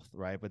wealth,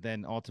 right? But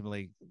then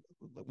ultimately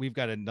we've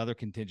got another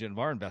contingent of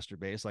our investor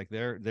base, like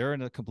they're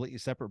in a completely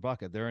separate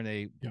bucket. They're in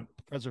a yeah.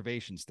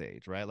 preservation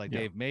stage, right? Like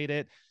Yeah. they've made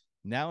it.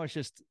 Now it's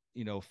just,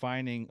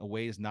 finding a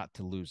ways not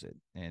to lose it,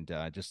 and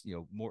just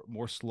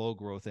more slow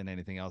growth than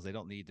anything else. They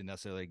don't need to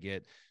necessarily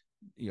get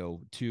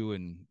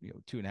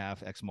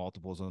 2.5x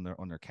multiples on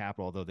their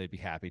capital, although they'd be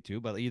happy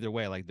to. But either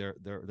way, like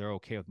they're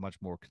okay with much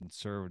more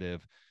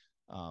conservative,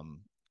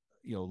 um,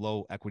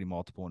 low equity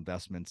multiple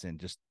investments, and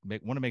just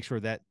want to make sure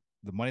that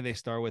the money they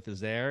start with is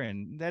there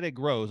and that it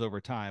grows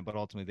over time. But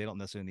ultimately, they don't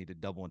necessarily need to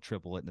double and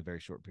triple it in a very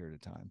short period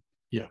of time.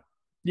 Yeah.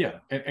 Yeah.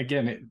 And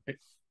again,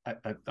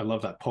 I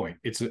love that point.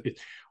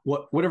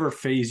 Whatever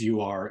phase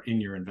you are in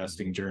your Mm-hmm.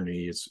 investing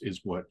journey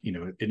is what,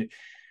 and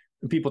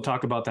people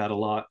talk about that a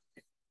lot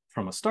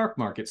from a stock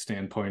market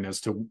standpoint, as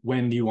to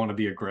when do you want to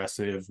be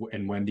aggressive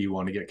and when do you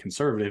want to get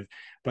conservative.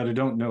 But I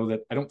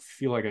don't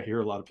feel like I hear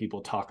a lot of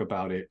people talk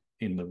about it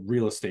in the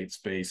real estate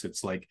space.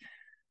 It's like,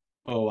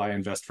 oh, I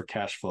invest for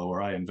cash flow,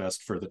 or I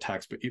invest for the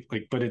tax, but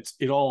it's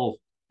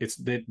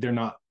that they're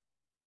not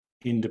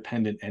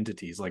independent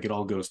entities. Like, it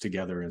all goes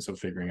together. And so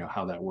figuring Right. out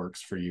how that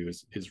works for you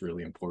is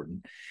really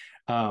important.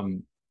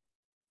 Um,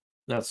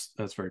 that's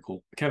very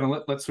cool. Kevin,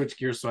 let's switch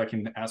gears so I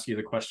can ask you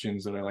the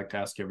questions that I like to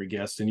ask every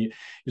guest. And you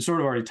sort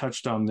of already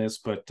touched on this,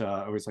 but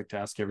I always like to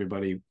ask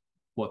everybody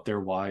what their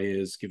why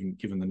is,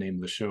 given the name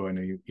of the show. I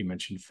know you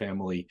mentioned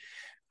family.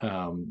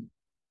 Um,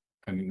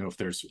 I don't know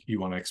if you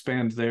want to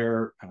expand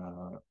there.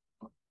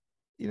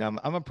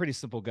 I'm a pretty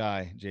simple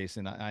guy,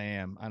 Jason. I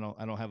am. I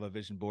don't have a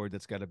vision board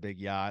that's got a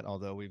big yacht,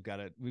 although we've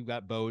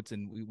got boats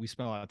and we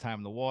spend a lot of time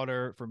in the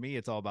water. For me,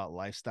 it's all about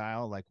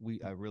lifestyle. Like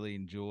I really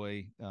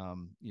enjoy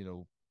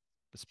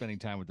spending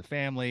time with the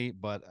family,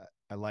 but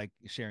I like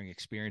sharing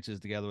experiences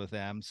together with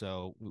them.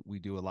 So we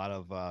do a lot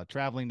of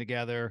traveling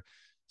together,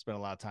 spend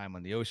a lot of time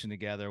on the ocean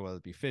together, whether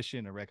it be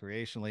fishing or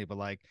recreationally. But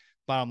like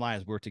bottom line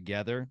is we're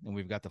together and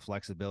we've got the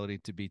flexibility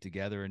to be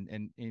together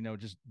and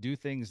just do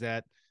things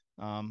that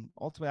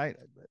ultimately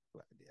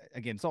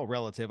again, it's all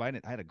relative. I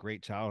had a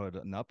great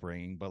childhood and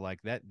upbringing, but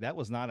like that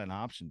was not an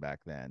option back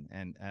then.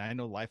 And I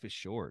know life is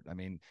short. I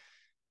mean,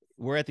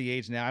 we're at the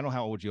age now. I don't know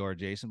how old you are,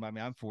 Jason, but I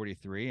mean, I'm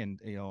 43. And,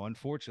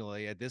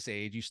 unfortunately, at this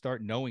age, you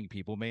start knowing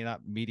people, may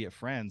not immediate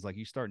friends, like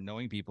you start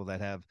knowing people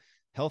that have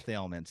health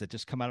ailments that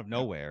just come out of Yeah.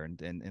 nowhere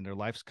and their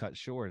life's cut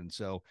short. And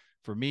so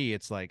for me,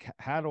 it's like,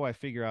 how do I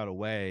figure out a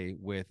way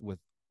with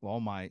all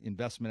my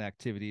investment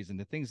activities and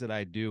the things that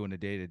I do in a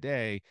day to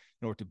day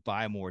in order to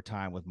buy more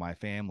time with my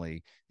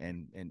family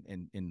and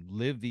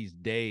live these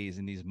days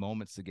and these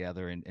moments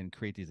together and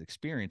create these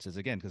experiences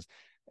again. Because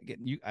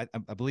again,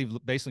 I believe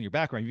based on your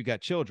background, you've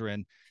got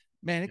children.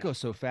 Man, it Yeah. goes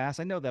so fast.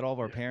 I know that all of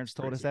our Yeah. parents It's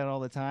told us crazy. that all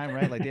the time,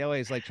 right? Like they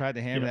always like tried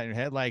to hammer Yeah. that in your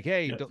head, like,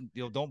 hey,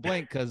 Yes. don't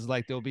blink because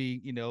like they'll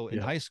be, in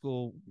Yeah. high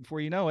school before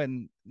you know it.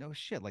 And no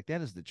shit, like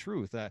that is the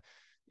truth.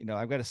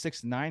 I've got a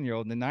 6 to 9 year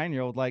old, and the 9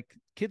 year old, like,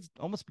 kid's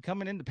almost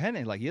becoming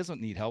independent. Like he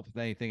doesn't need help with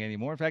anything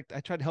anymore. In fact, I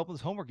tried to help with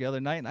his homework the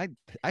other night, and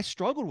I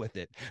struggled with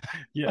it.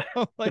 Yeah.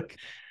 Like,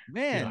 Yeah.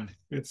 man,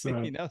 It's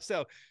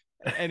So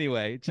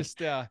anyway, just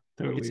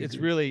totally it's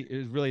agree.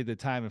 really the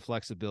time and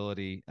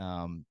flexibility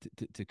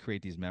to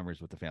create these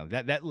memories with the family.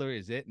 That literally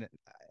is it.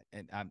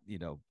 And I'm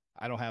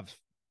I don't have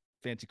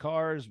fancy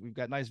cars. We've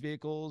got nice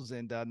vehicles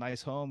and a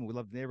nice home. We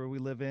love the neighborhood we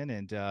live in,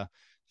 and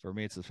for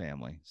me, it's the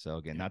family. So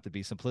again, Yeah. not to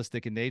be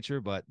simplistic in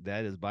nature, but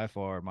that is by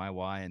far my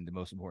why and the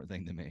most important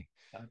thing to me.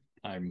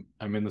 I'm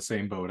in the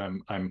same boat.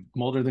 I'm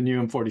older than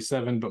you. I'm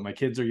 47, but my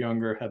kids are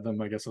younger. Had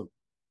them, I guess, a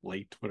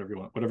late, whatever you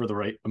want, whatever the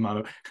right amount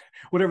of,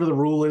 whatever the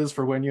rule is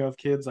for when you have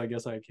kids. I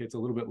guess I had kids a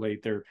little bit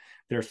late.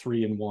 They're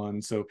 3 and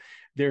 1, so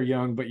they're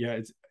young. But yeah,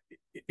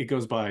 it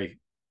goes by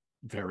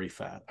very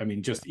fast. I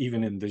mean, just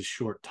even in this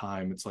short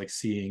time, it's like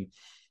seeing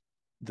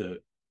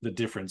the the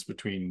difference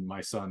between my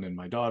son and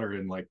my daughter,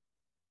 and like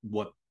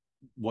what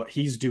what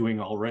he's doing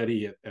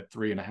already at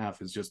 3 and a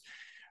half is just,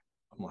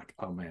 I'm like,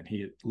 oh man,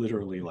 he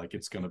literally, like,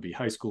 it's going to be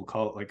high school,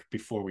 call, like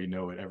before we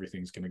know it,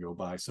 everything's going to go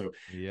by. So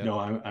Yep. no,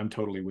 I'm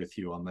totally with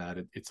you on that.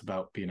 It's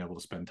about being able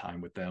to spend time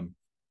with them.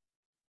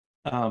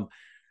 Um,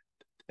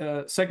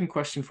 Second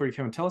question for you,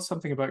 Kevin. Tell us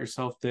something about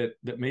yourself that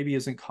maybe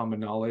isn't common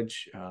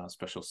knowledge,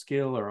 special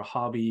skill or a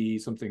hobby,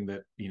 something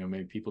that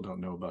maybe people don't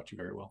know about you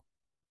very well.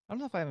 I don't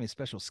know if I have any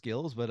special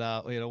skills, but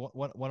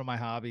one of my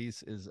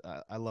hobbies is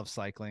I love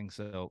cycling.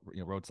 So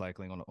road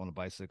cycling on a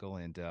bicycle,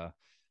 and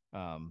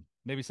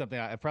maybe something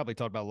I probably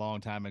talked about a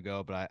long time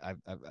ago, but I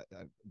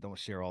don't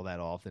share all that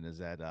often. Is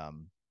that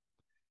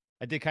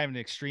I did kind of an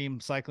extreme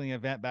cycling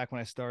event back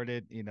when I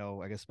started.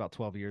 I guess about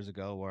 12 years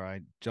ago, where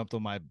I jumped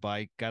on my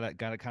bike, got a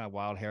kind of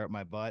wild hair up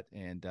my butt,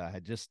 and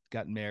had just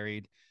gotten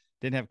married,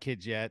 didn't have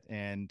kids yet,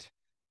 and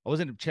I was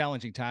in a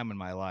challenging time in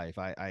my life.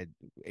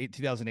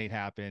 2008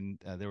 happened.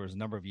 There was a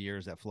number of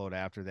years that flowed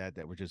after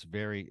that were just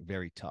very,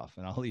 very tough,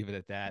 and I'll leave it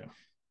at that.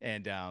 Yeah.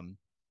 And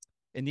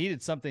it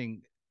needed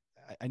something.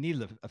 I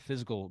needed a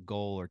physical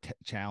goal or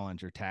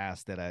challenge or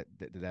task I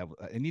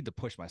need to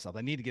push myself.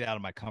 I need to get out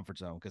of my comfort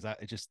zone because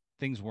it just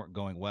things weren't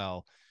going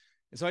well.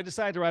 And so I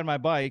decided to ride my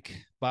bike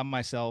by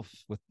myself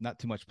with not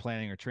too much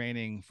planning or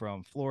training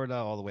from Florida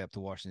all the way up to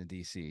Washington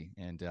D.C.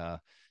 And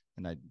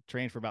I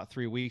trained for about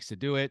 3 weeks to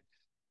do it.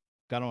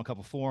 Got on a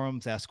couple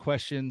forums, asked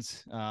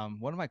questions.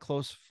 One of my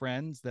close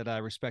friends that I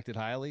respected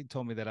highly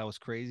told me that I was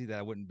crazy, that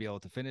I wouldn't be able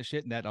to finish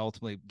it, and that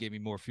ultimately gave me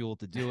more fuel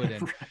to do it.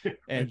 And Right, right.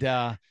 and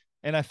uh,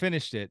 and I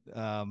finished it.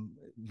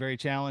 Very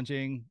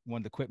challenging.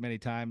 Wanted to quit many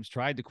times.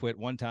 Tried to quit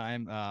one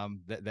time.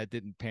 That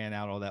didn't pan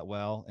out all that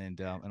well.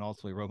 And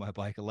ultimately rode my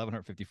bike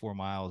 1,154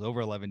 miles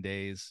over 11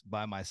 days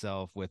by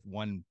myself with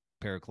one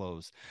pair of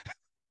clothes.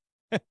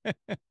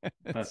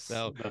 That's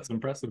So that's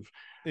impressive.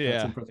 That's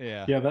yeah, impressive.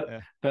 yeah, Yeah,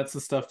 that's the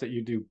stuff that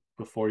you do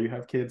before you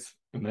have kids,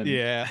 and then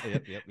yeah,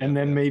 yep, yep, and yep,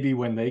 then yep, maybe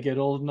when they get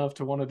old enough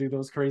to want to do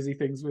those crazy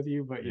things with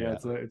you. But yeah,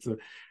 yeah. it's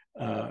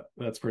a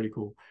that's pretty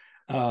cool.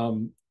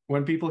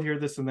 When people hear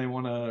this and they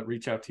want to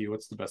reach out to you,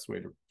 what's the best way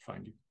to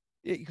find you?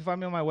 You can find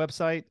me on my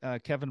website,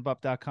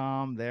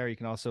 kevinbupp.com. There, you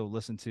can also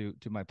listen to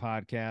my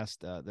podcast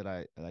that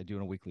I do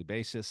on a weekly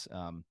basis.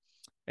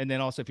 And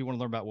then also, if you want to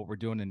learn about what we're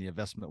doing in the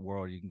investment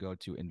world, you can go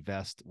to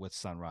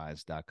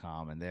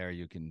investwithsunrise.com. And there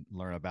you can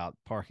learn about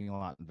parking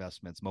lot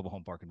investments, mobile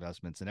home park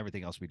investments, and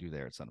everything else we do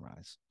there at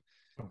Sunrise.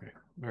 Okay,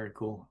 very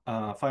cool.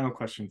 Final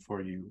question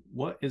for you.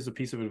 What is a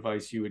piece of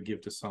advice you would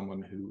give to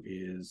someone who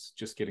is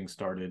just getting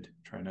started,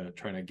 trying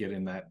to get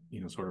in that,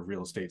 sort of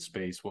real estate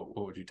space? What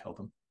would you tell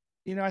them?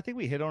 I think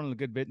we hit on a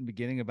good bit in the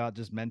beginning about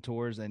just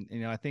mentors. And,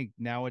 I think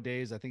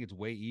nowadays, I think it's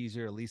way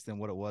easier, at least than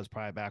what it was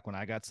probably back when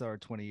I got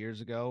started 20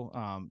 years ago.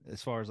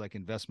 As far as like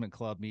investment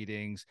club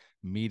meetings,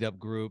 meetup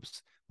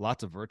groups,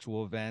 lots of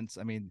virtual events.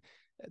 I mean,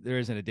 there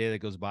isn't a day that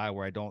goes by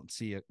where I don't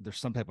see there's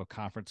some type of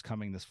conference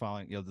coming this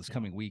Yeah.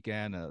 coming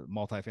weekend, a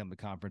multifamily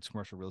conference,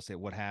 commercial real estate,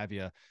 what have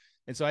you.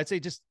 And so I'd say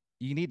just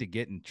you need to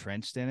get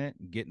entrenched in it,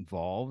 get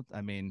involved.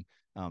 I mean,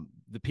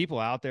 the people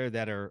out there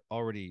that are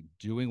already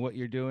doing what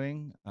you're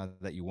doing,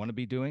 that you want to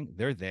be doing,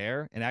 they're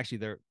there, and actually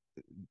they're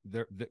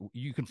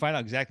you can find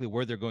out exactly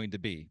where they're going to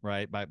be,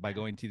 right, by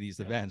going to these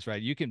Yeah. events,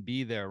 right? You can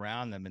be there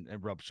around them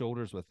and rub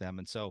shoulders with them.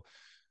 And so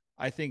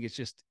I think it's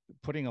just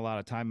putting a lot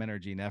of time,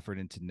 energy, and effort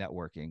into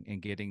networking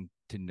and getting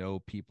to know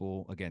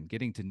people, again,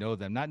 getting to know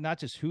them, not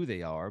just who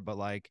they are, but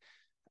like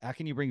how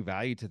can you bring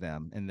value to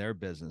them in their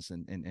business,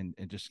 and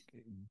just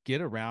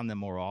get around them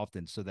more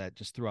often, so that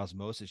just through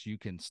osmosis you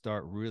can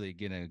start really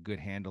getting a good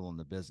handle on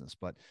the business.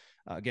 But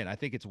again, I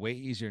think it's way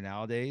easier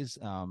nowadays.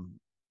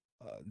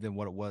 than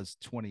what it was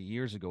 20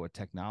 years ago with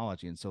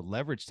technology. And so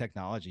leverage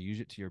technology, use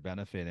it to your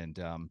benefit,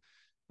 and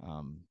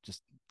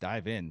just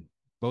dive in,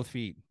 both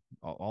feet,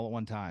 all at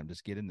one time.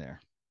 Just get in there.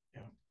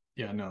 Yeah.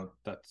 Yeah, no,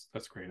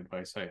 that's great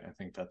advice. I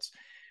think that's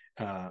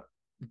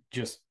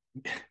just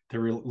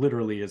there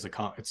literally is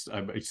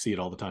I see it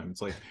all the time.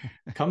 It's like,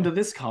 come to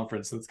this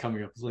conference that's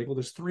coming up. It's like, well,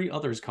 there's 3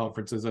 others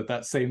conferences at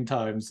that same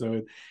time,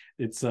 so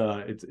it's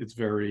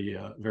very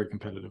very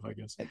competitive, I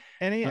guess.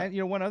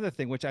 And one other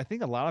thing, which I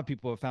think a lot of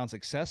people have found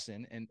success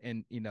in,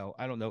 and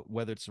I don't know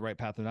whether it's the right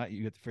path or not.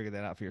 You have to figure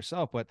that out for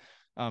yourself. But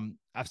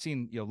I've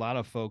seen a lot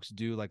of folks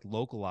do like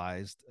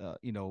localized,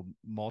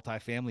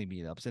 multifamily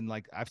meetups, and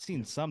like I've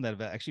seen some that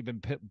have actually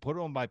been put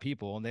on by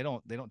people, and they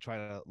don't try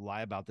to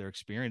lie about their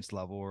experience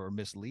level or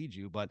mislead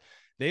you, but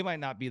they might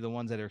not be the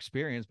ones that are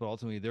experienced, but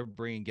ultimately they're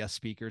bringing guest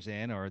speakers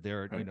in, or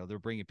they're Right. they're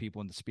bringing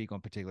people in to speak on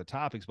particular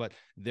topics, but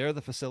they're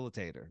the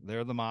facilitator,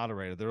 they're the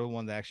moderator, they're the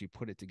one that actually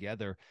put it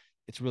together.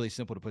 It's really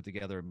simple to put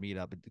together a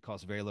meetup. It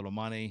costs very little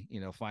money,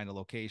 find a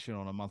location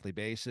on a monthly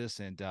basis,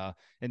 and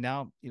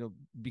now,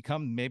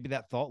 become maybe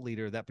that thought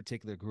leader of that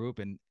particular group.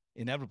 And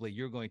inevitably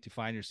you're going to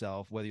find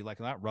yourself, whether you like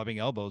it or not, rubbing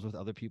elbows with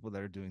other people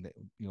that are doing that,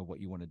 what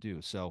you want to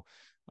do. So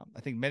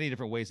I think many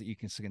different ways that you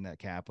can skin that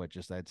cap, but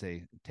just, I'd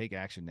say, take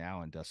action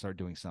now and start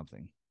doing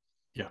something.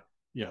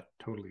 Yeah,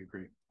 totally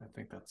agree. I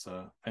think that's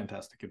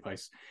fantastic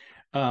advice.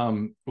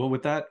 Well,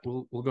 with that,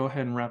 we'll go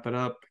ahead and wrap it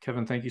up.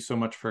 Kevin, thank you so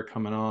much for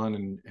coming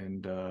on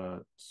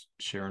and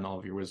sharing all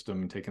of your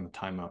wisdom and taking the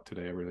time out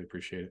today. I really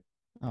appreciate it.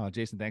 Oh,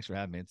 Jason, thanks for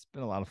having me. It's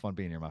been a lot of fun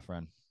being here, my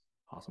friend.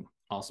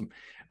 Awesome.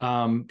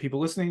 People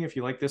listening, if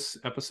you like this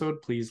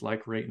episode, please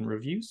like, rate, and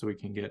review so we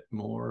can get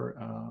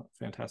more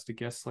fantastic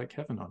guests like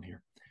Kevin on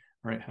here.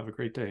 All right, have a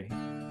great day.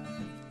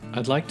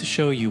 I'd like to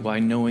show you why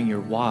knowing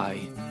your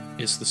why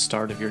is the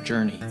start of your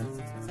journey.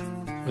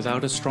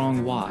 Without a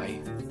strong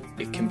why,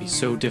 it can be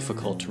so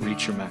difficult to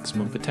reach your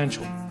maximum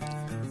potential.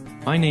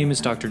 My name is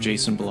Dr.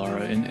 Jason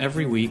Balara, and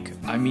every week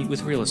I meet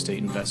with real estate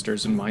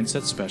investors and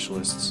mindset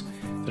specialists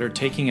that are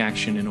taking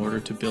action in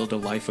order to build a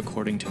life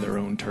according to their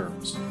own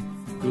terms.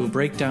 We will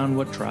break down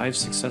what drives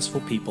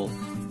successful people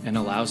and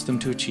allows them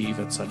to achieve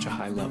at such a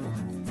high level.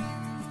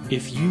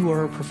 If you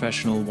are a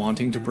professional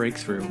wanting to break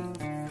through,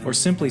 or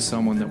simply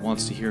someone that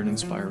wants to hear an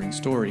inspiring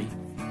story,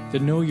 the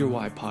Know Your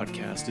Why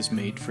podcast is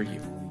made for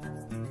you.